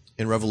look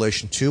in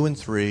Revelation 2 and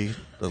 3,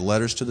 the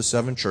letters to the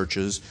 7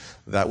 churches,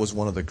 that was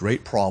one of the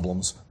great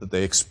problems that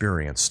they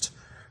experienced.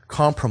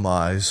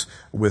 Compromise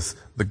with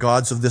the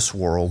gods of this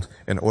world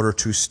in order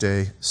to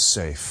stay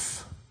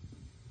safe.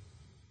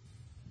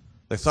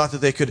 They thought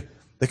that they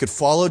could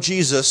follow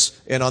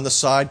Jesus and on the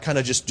side kind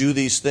of just do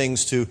these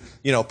things to,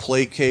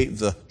 placate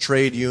the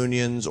trade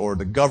unions or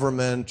the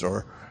government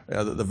or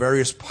the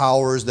various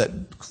powers that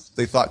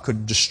they thought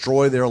could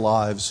destroy their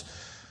lives.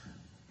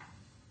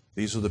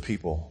 These are the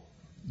people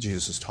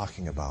Jesus is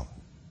talking about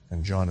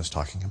and John is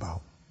talking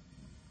about.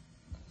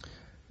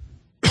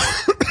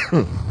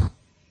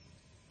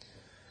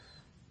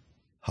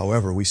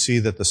 However, we see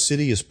that the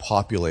city is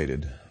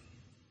populated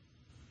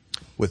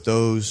with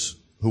those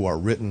who are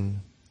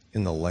written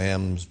in the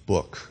Lamb's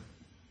book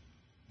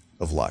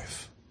of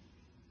life.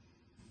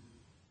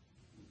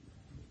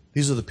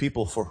 These are the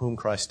people for whom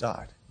Christ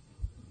died.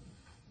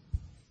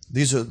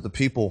 These are the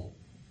people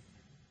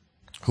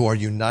who are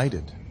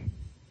united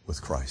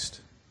with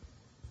Christ.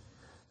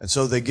 And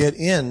so they get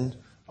in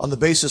on the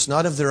basis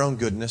not of their own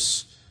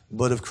goodness,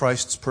 but of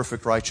Christ's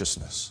perfect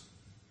righteousness.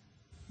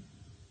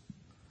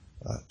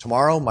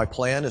 Tomorrow, my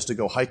plan is to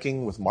go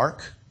hiking with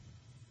Mark.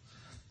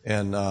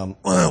 And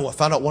I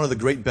found out one of the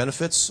great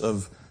benefits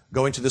of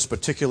going to this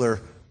particular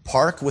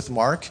park with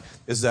Mark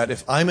is that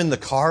if I'm in the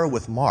car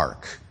with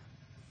Mark,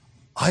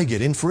 I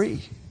get in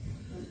free.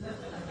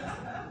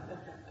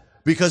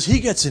 Because he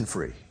gets in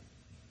free.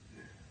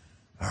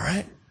 All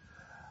right?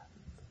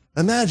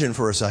 Imagine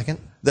for a second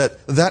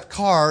that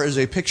car is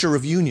a picture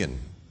of union.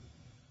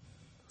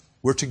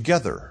 We're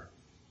together.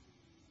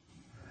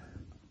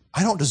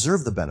 I don't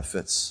deserve the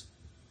benefits,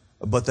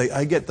 but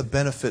I get the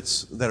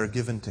benefits that are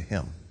given to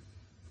him.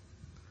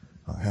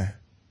 Okay?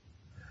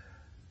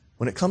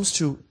 When it comes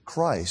to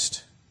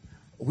Christ,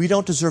 we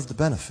don't deserve the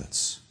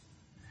benefits.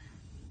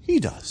 He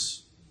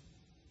does.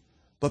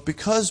 But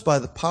because by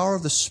the power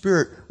of the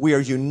Spirit we are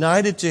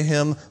united to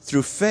him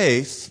through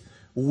faith,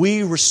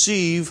 we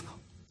receive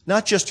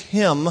not just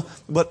him,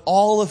 but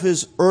all of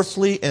his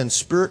earthly and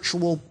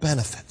spiritual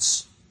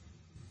benefits.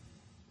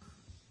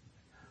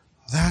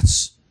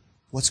 That's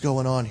what's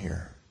going on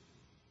here.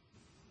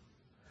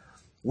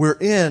 We're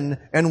in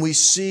and we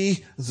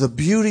see the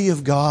beauty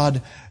of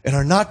God and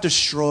are not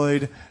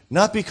destroyed,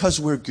 not because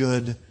we're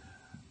good,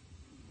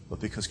 but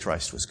because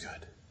Christ was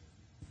good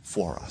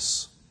for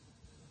us.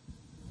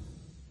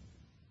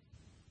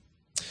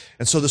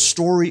 And so the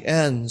story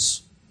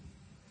ends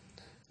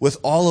with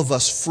all of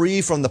us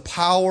free from the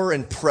power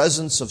and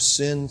presence of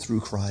sin through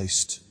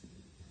Christ.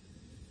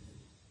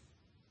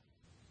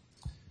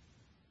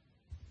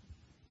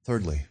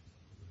 Thirdly,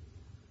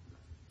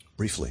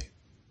 briefly,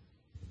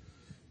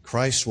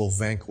 Christ will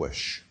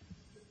vanquish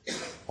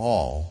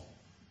all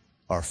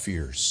our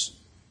fears.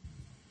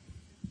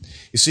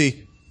 You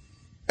see,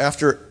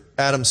 after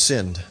Adam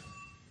sinned,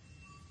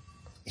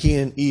 he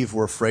and Eve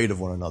were afraid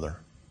of one another.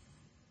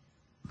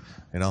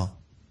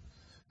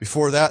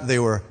 Before that, they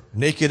were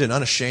naked and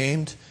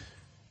unashamed,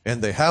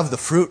 and they have the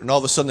fruit, and all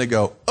of a sudden they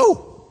go,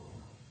 oh!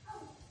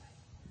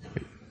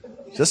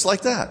 Just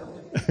like that.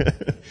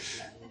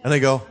 And they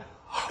go,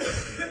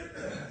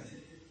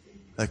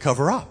 they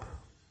cover up.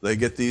 They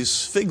get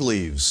these fig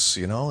leaves,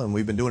 and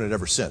we've been doing it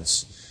ever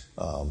since,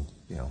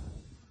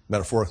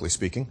 metaphorically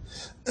speaking.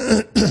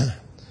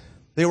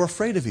 They were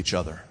afraid of each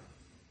other.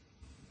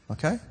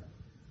 Okay?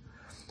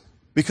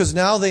 Because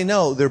now they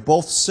know they're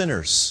both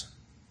sinners.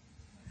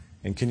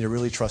 And can you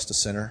really trust a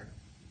sinner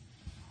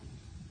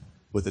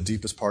with the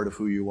deepest part of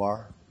who you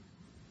are?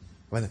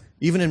 I mean,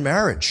 even in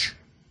marriage,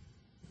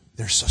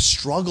 there's a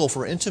struggle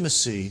for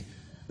intimacy.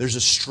 There's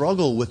a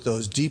struggle with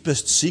those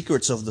deepest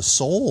secrets of the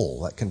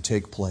soul that can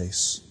take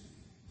place.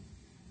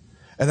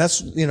 And that's,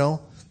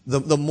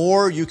 the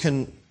more you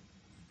can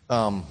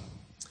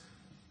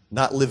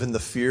not live in the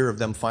fear of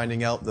them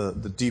finding out,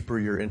 the deeper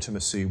your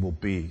intimacy will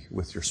be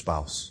with your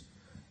spouse.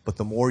 But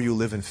the more you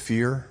live in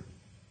fear,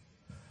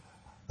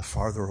 the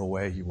farther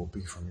away you will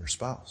be from your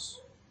spouse.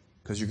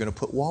 Because you're going to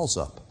put walls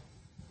up.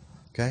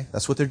 Okay?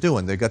 That's what they're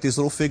doing. They've got these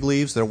little fig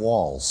leaves, they're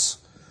walls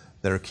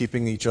that are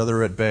keeping each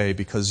other at bay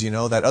because,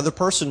 that other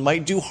person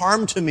might do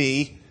harm to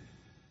me.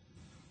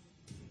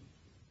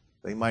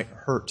 They might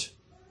hurt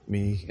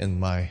me in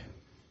my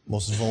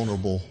most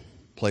vulnerable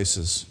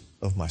places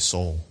of my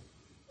soul.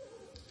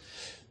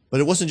 But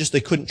it wasn't just they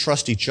couldn't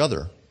trust each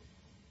other.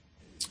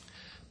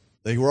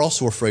 They were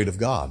also afraid of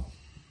God.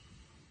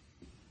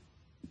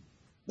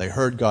 They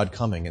heard God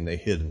coming and they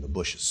hid in the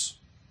bushes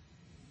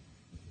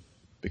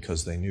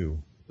because they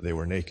knew they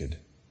were naked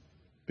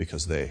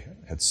because they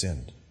had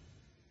sinned.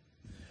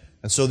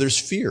 And so there's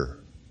fear.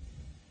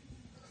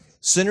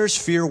 Sinners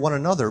fear one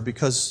another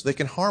because they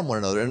can harm one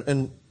another.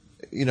 And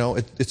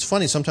it's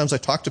funny, sometimes I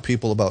talk to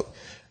people about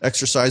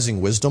exercising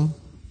wisdom.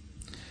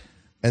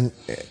 And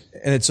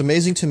it's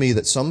amazing to me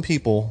that some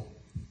people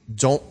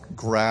don't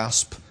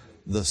grasp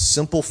the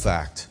simple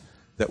fact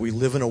that we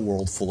live in a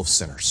world full of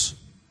sinners.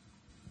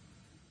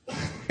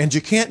 And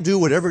you can't do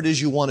whatever it is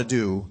you want to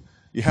do.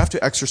 You have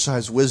to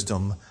exercise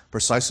wisdom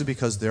precisely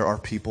because there are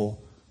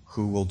people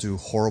who will do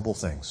horrible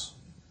things.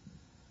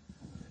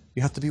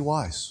 You have to be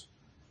wise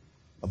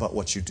about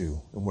what you do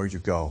and where you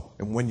go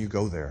and when you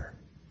go there.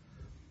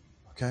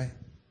 Okay?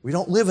 We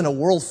don't live in a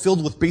world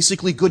filled with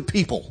basically good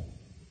people.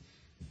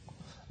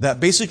 That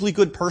basically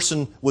good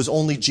person was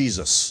only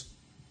Jesus.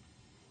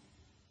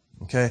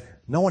 Okay?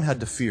 No one had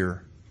to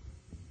fear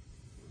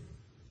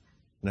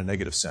in a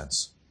negative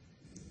sense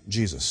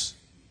Jesus,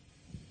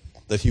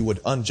 that he would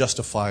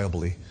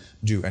unjustifiably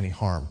do any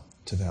harm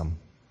to them.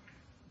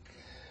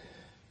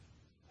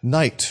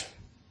 Night,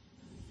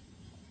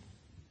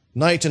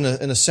 in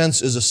a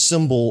sense, is a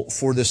symbol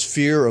for this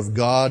fear of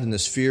God and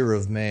this fear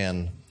of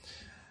man.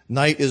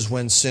 Night is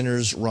when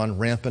sinners run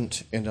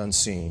rampant and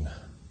unseen.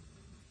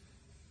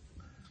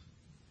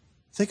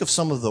 Think of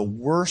some of the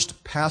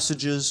worst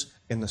passages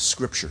in the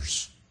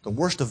Scriptures, the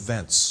worst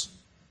events.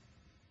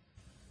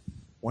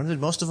 When did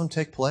most of them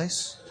take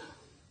place?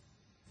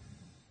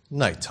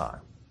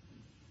 Nighttime.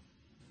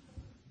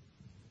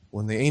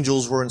 When the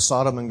angels were in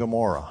Sodom and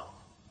Gomorrah,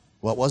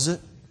 what was it?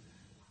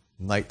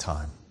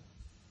 Nighttime.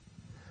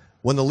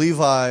 When the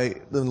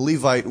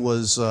Levite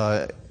was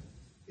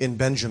in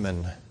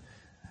Benjamin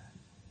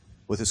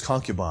with his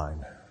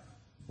concubine,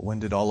 when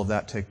did all of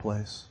that take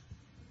place?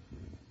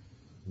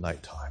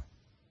 Nighttime.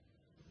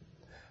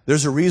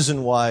 There's a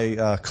reason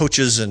why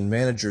coaches and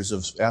managers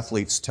of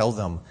athletes tell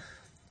them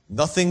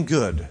nothing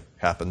good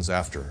happens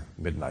after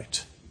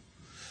midnight.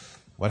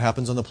 What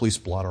happens on the police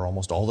blotter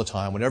almost all the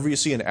time? Whenever you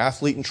see an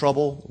athlete in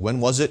trouble, when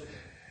was it?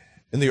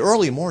 In the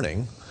early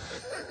morning,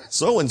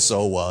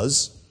 so-and-so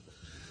was.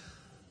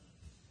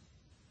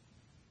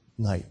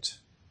 Night.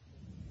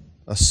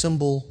 A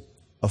symbol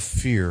of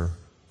fear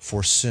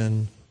for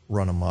sin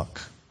run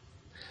amok.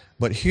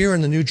 But here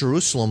in the New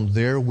Jerusalem,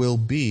 there will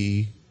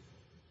be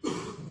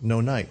no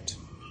night.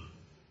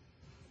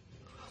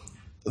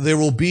 There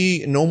will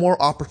be no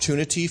more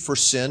opportunity for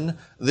sin.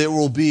 There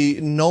will be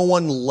no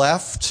one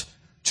left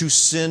to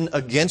sin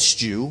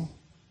against you.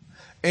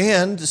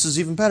 And, this is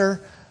even better,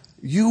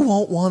 you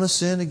won't want to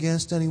sin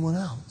against anyone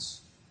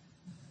else.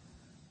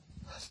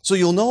 So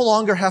you'll no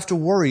longer have to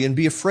worry and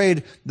be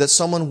afraid that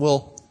someone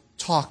will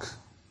talk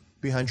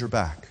behind your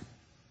back.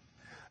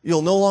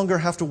 You'll no longer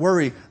have to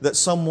worry that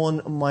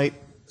someone might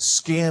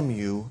scam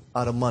you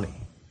out of money.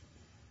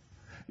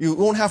 You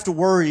won't have to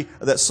worry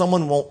that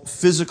someone won't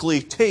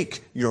physically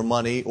take your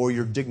money or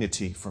your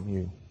dignity from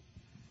you.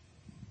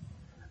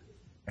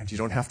 And you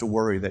don't have to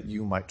worry that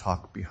you might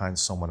talk behind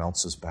someone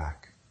else's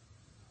back,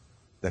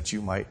 that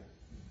you might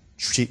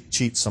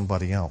cheat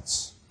somebody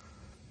else.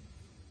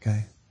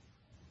 Okay?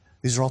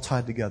 These are all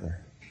tied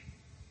together.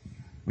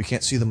 We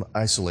can't see them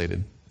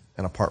isolated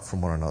and apart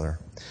from one another.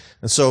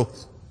 And so,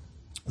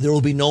 there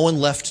will be no one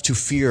left to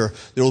fear.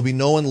 There will be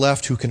no one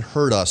left who can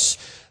hurt us.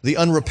 The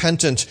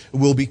unrepentant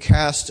will be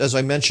cast, as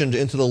I mentioned,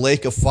 into the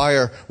lake of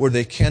fire where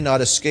they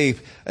cannot escape.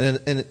 And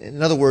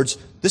in other words,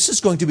 this is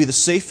going to be the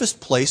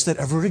safest place that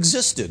ever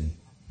existed.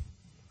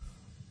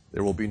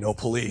 There will be no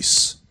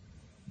police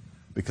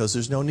because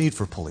there's no need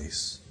for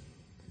police.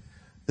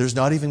 There's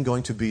not even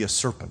going to be a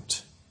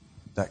serpent,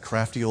 that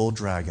crafty old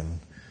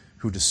dragon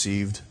who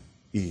deceived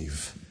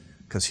Eve,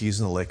 because he's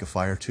in the lake of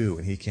fire too,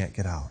 and he can't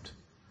get out.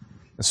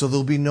 And so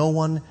there'll be no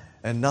one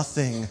and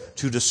nothing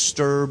to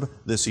disturb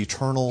this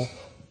eternal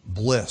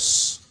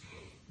bliss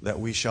that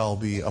we shall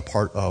be a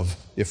part of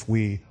if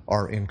we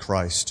are in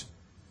Christ.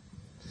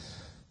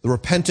 The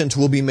repentant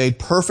will be made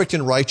perfect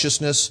in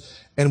righteousness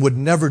and would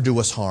never do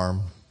us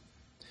harm.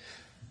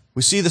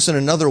 We see this in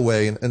another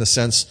way, in a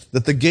sense,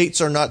 that the gates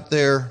are not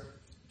there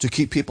to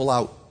keep people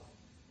out.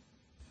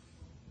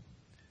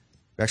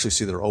 We actually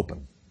see they're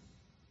open.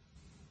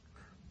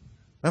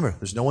 Remember,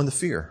 there's no one to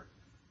fear.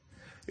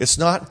 It's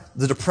not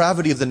the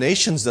depravity of the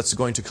nations that's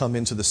going to come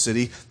into the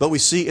city, but we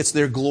see it's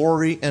their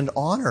glory and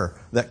honor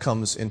that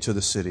comes into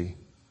the city.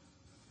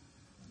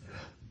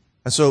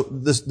 And so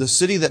the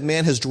city that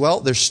man has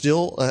dwelt,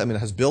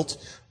 has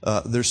built,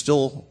 there's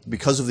still,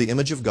 because of the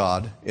image of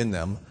God in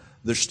them,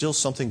 there's still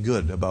something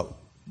good about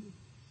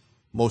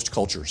most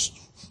cultures.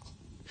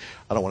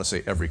 I don't want to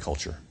say every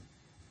culture,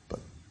 but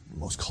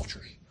most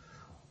cultures.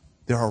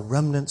 There are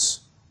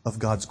remnants of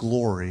God's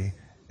glory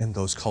in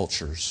those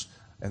cultures.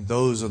 And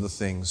those are the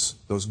things,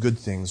 those good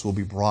things will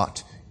be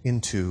brought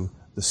into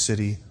the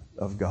city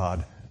of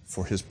God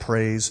for his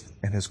praise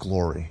and his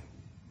glory.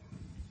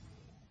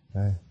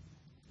 Okay.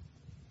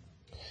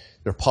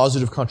 Their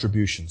positive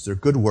contributions, their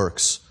good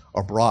works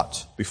are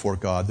brought before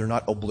God. They're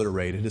not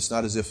obliterated. It's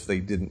not as if they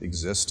didn't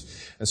exist.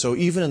 And so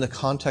even in the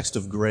context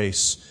of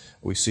grace,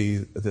 we see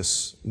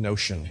this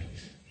notion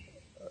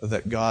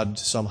that God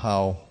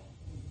somehow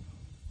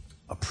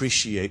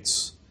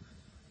appreciates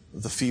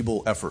the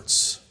feeble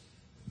efforts.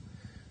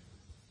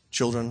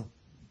 Children,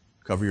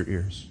 cover your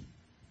ears.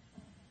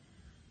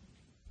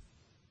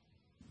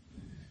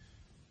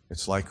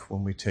 It's like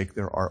when we take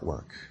their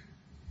artwork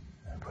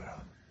and put it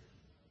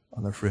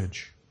on their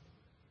fridge.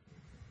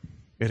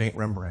 It ain't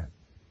Rembrandt.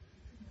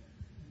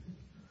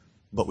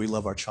 But we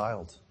love our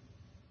child.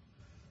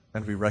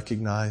 And we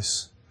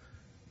recognize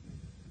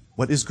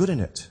what is good in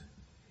it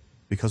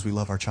because we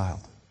love our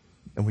child.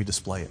 And we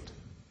display it.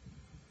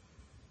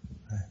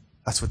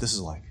 That's what this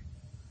is like.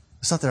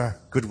 It's not that our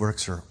good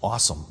works are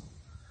awesome.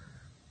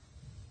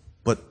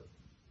 But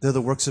they're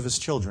the works of his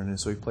children, and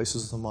so he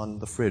places them on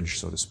the fridge,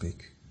 so to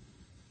speak.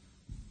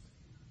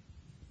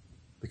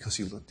 Because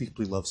he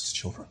deeply loves his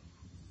children.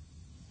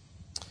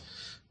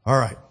 All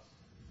right.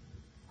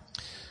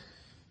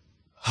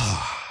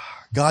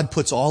 God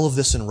puts all of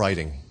this in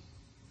writing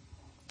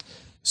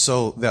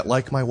so that,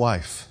 like my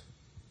wife,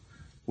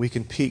 we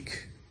can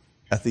peek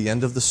at the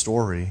end of the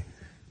story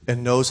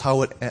and know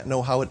how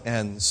it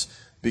ends,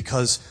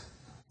 because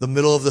the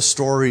middle of the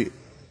story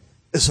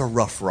is a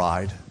rough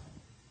ride.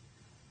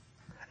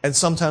 And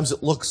sometimes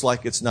it looks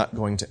like it's not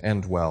going to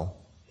end well.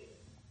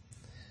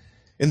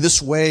 In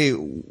this way,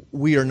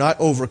 we are not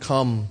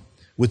overcome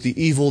with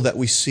the evil that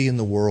we see in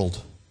the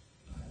world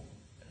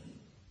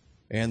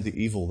and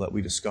the evil that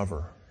we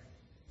discover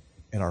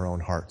in our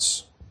own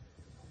hearts.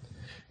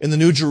 In the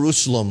New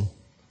Jerusalem,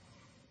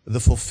 the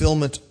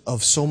fulfillment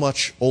of so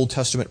much Old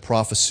Testament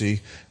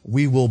prophecy,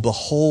 we will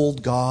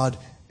behold God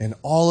in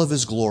all of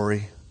his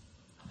glory,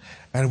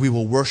 and we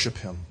will worship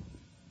him.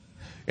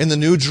 In the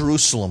New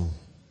Jerusalem,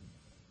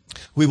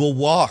 we will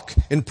walk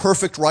in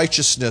perfect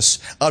righteousness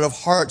out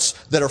of hearts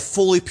that are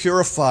fully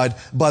purified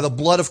by the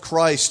blood of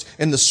Christ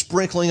and the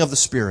sprinkling of the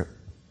Spirit.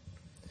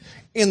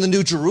 In the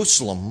New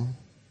Jerusalem,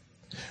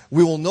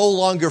 we will no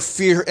longer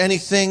fear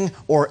anything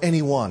or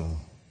anyone.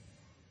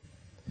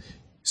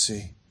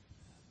 See,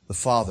 the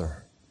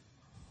Father,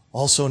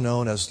 also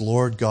known as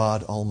Lord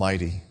God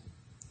Almighty,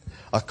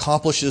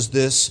 accomplishes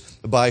this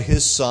by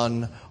his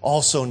Son,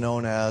 also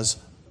known as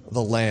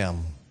the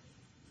Lamb.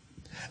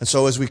 And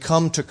so as we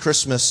come to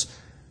Christmas,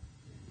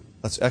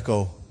 let's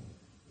echo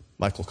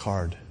Michael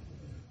Card.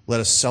 Let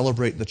us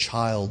celebrate the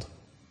child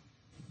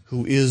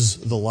who is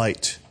the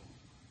light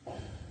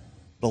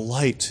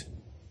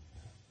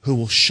who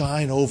will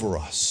shine over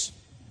us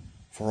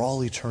for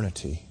all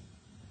eternity,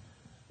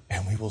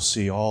 and we will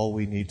see all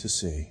we need to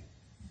see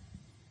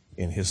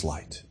in his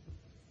light.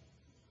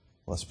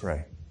 Let's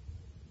pray.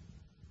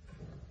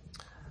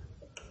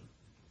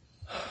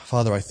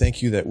 Father, I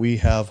thank you that we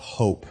have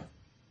hope.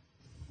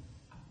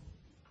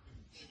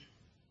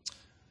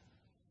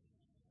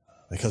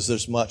 Because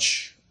there's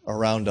much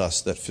around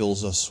us that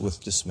fills us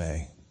with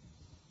dismay.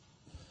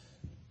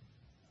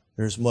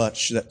 There's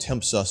much that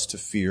tempts us to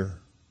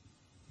fear,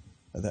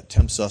 that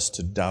tempts us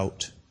to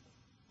doubt,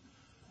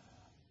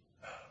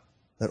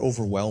 that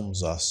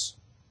overwhelms us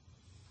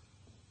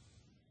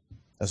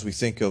as we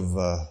think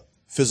of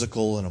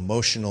physical and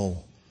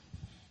emotional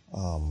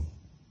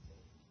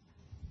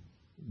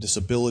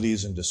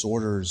disabilities and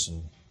disorders,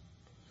 and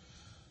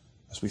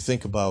as we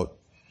think about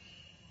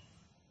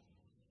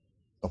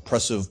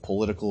oppressive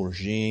political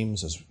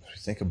regimes, as we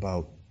think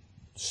about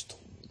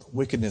the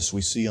wickedness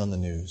we see on the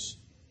news.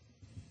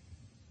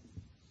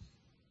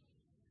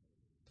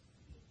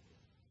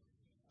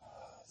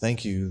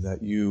 Thank you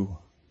that you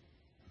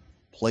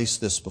place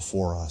this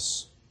before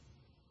us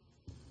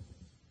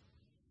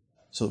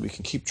so that we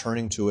can keep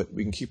turning to it,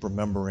 we can keep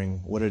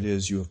remembering what it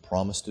is you have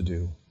promised to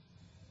do.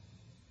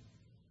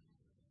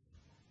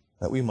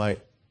 that we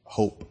might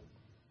hope,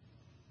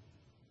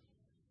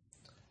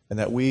 and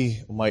that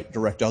we might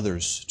direct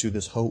others to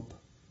this hope.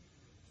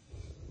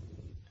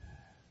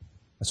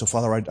 And so,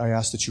 Father, I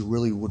ask that you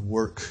really would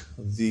work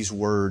these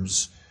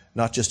words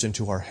not just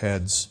into our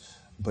heads,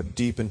 but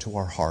deep into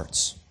our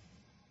hearts,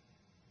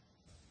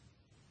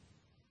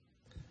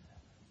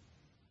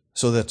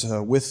 so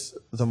that with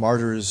the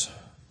martyrs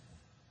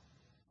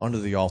under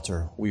the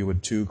altar, we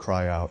would too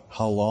cry out,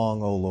 "How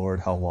long, O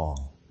Lord, how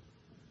long?"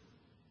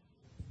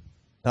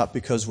 Not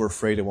because we're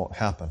afraid it won't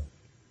happen,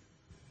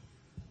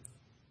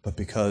 but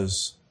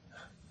because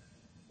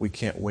we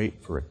can't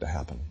wait for it to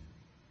happen.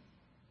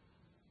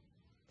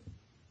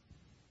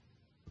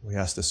 We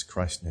ask this in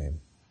Christ's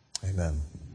name. Amen.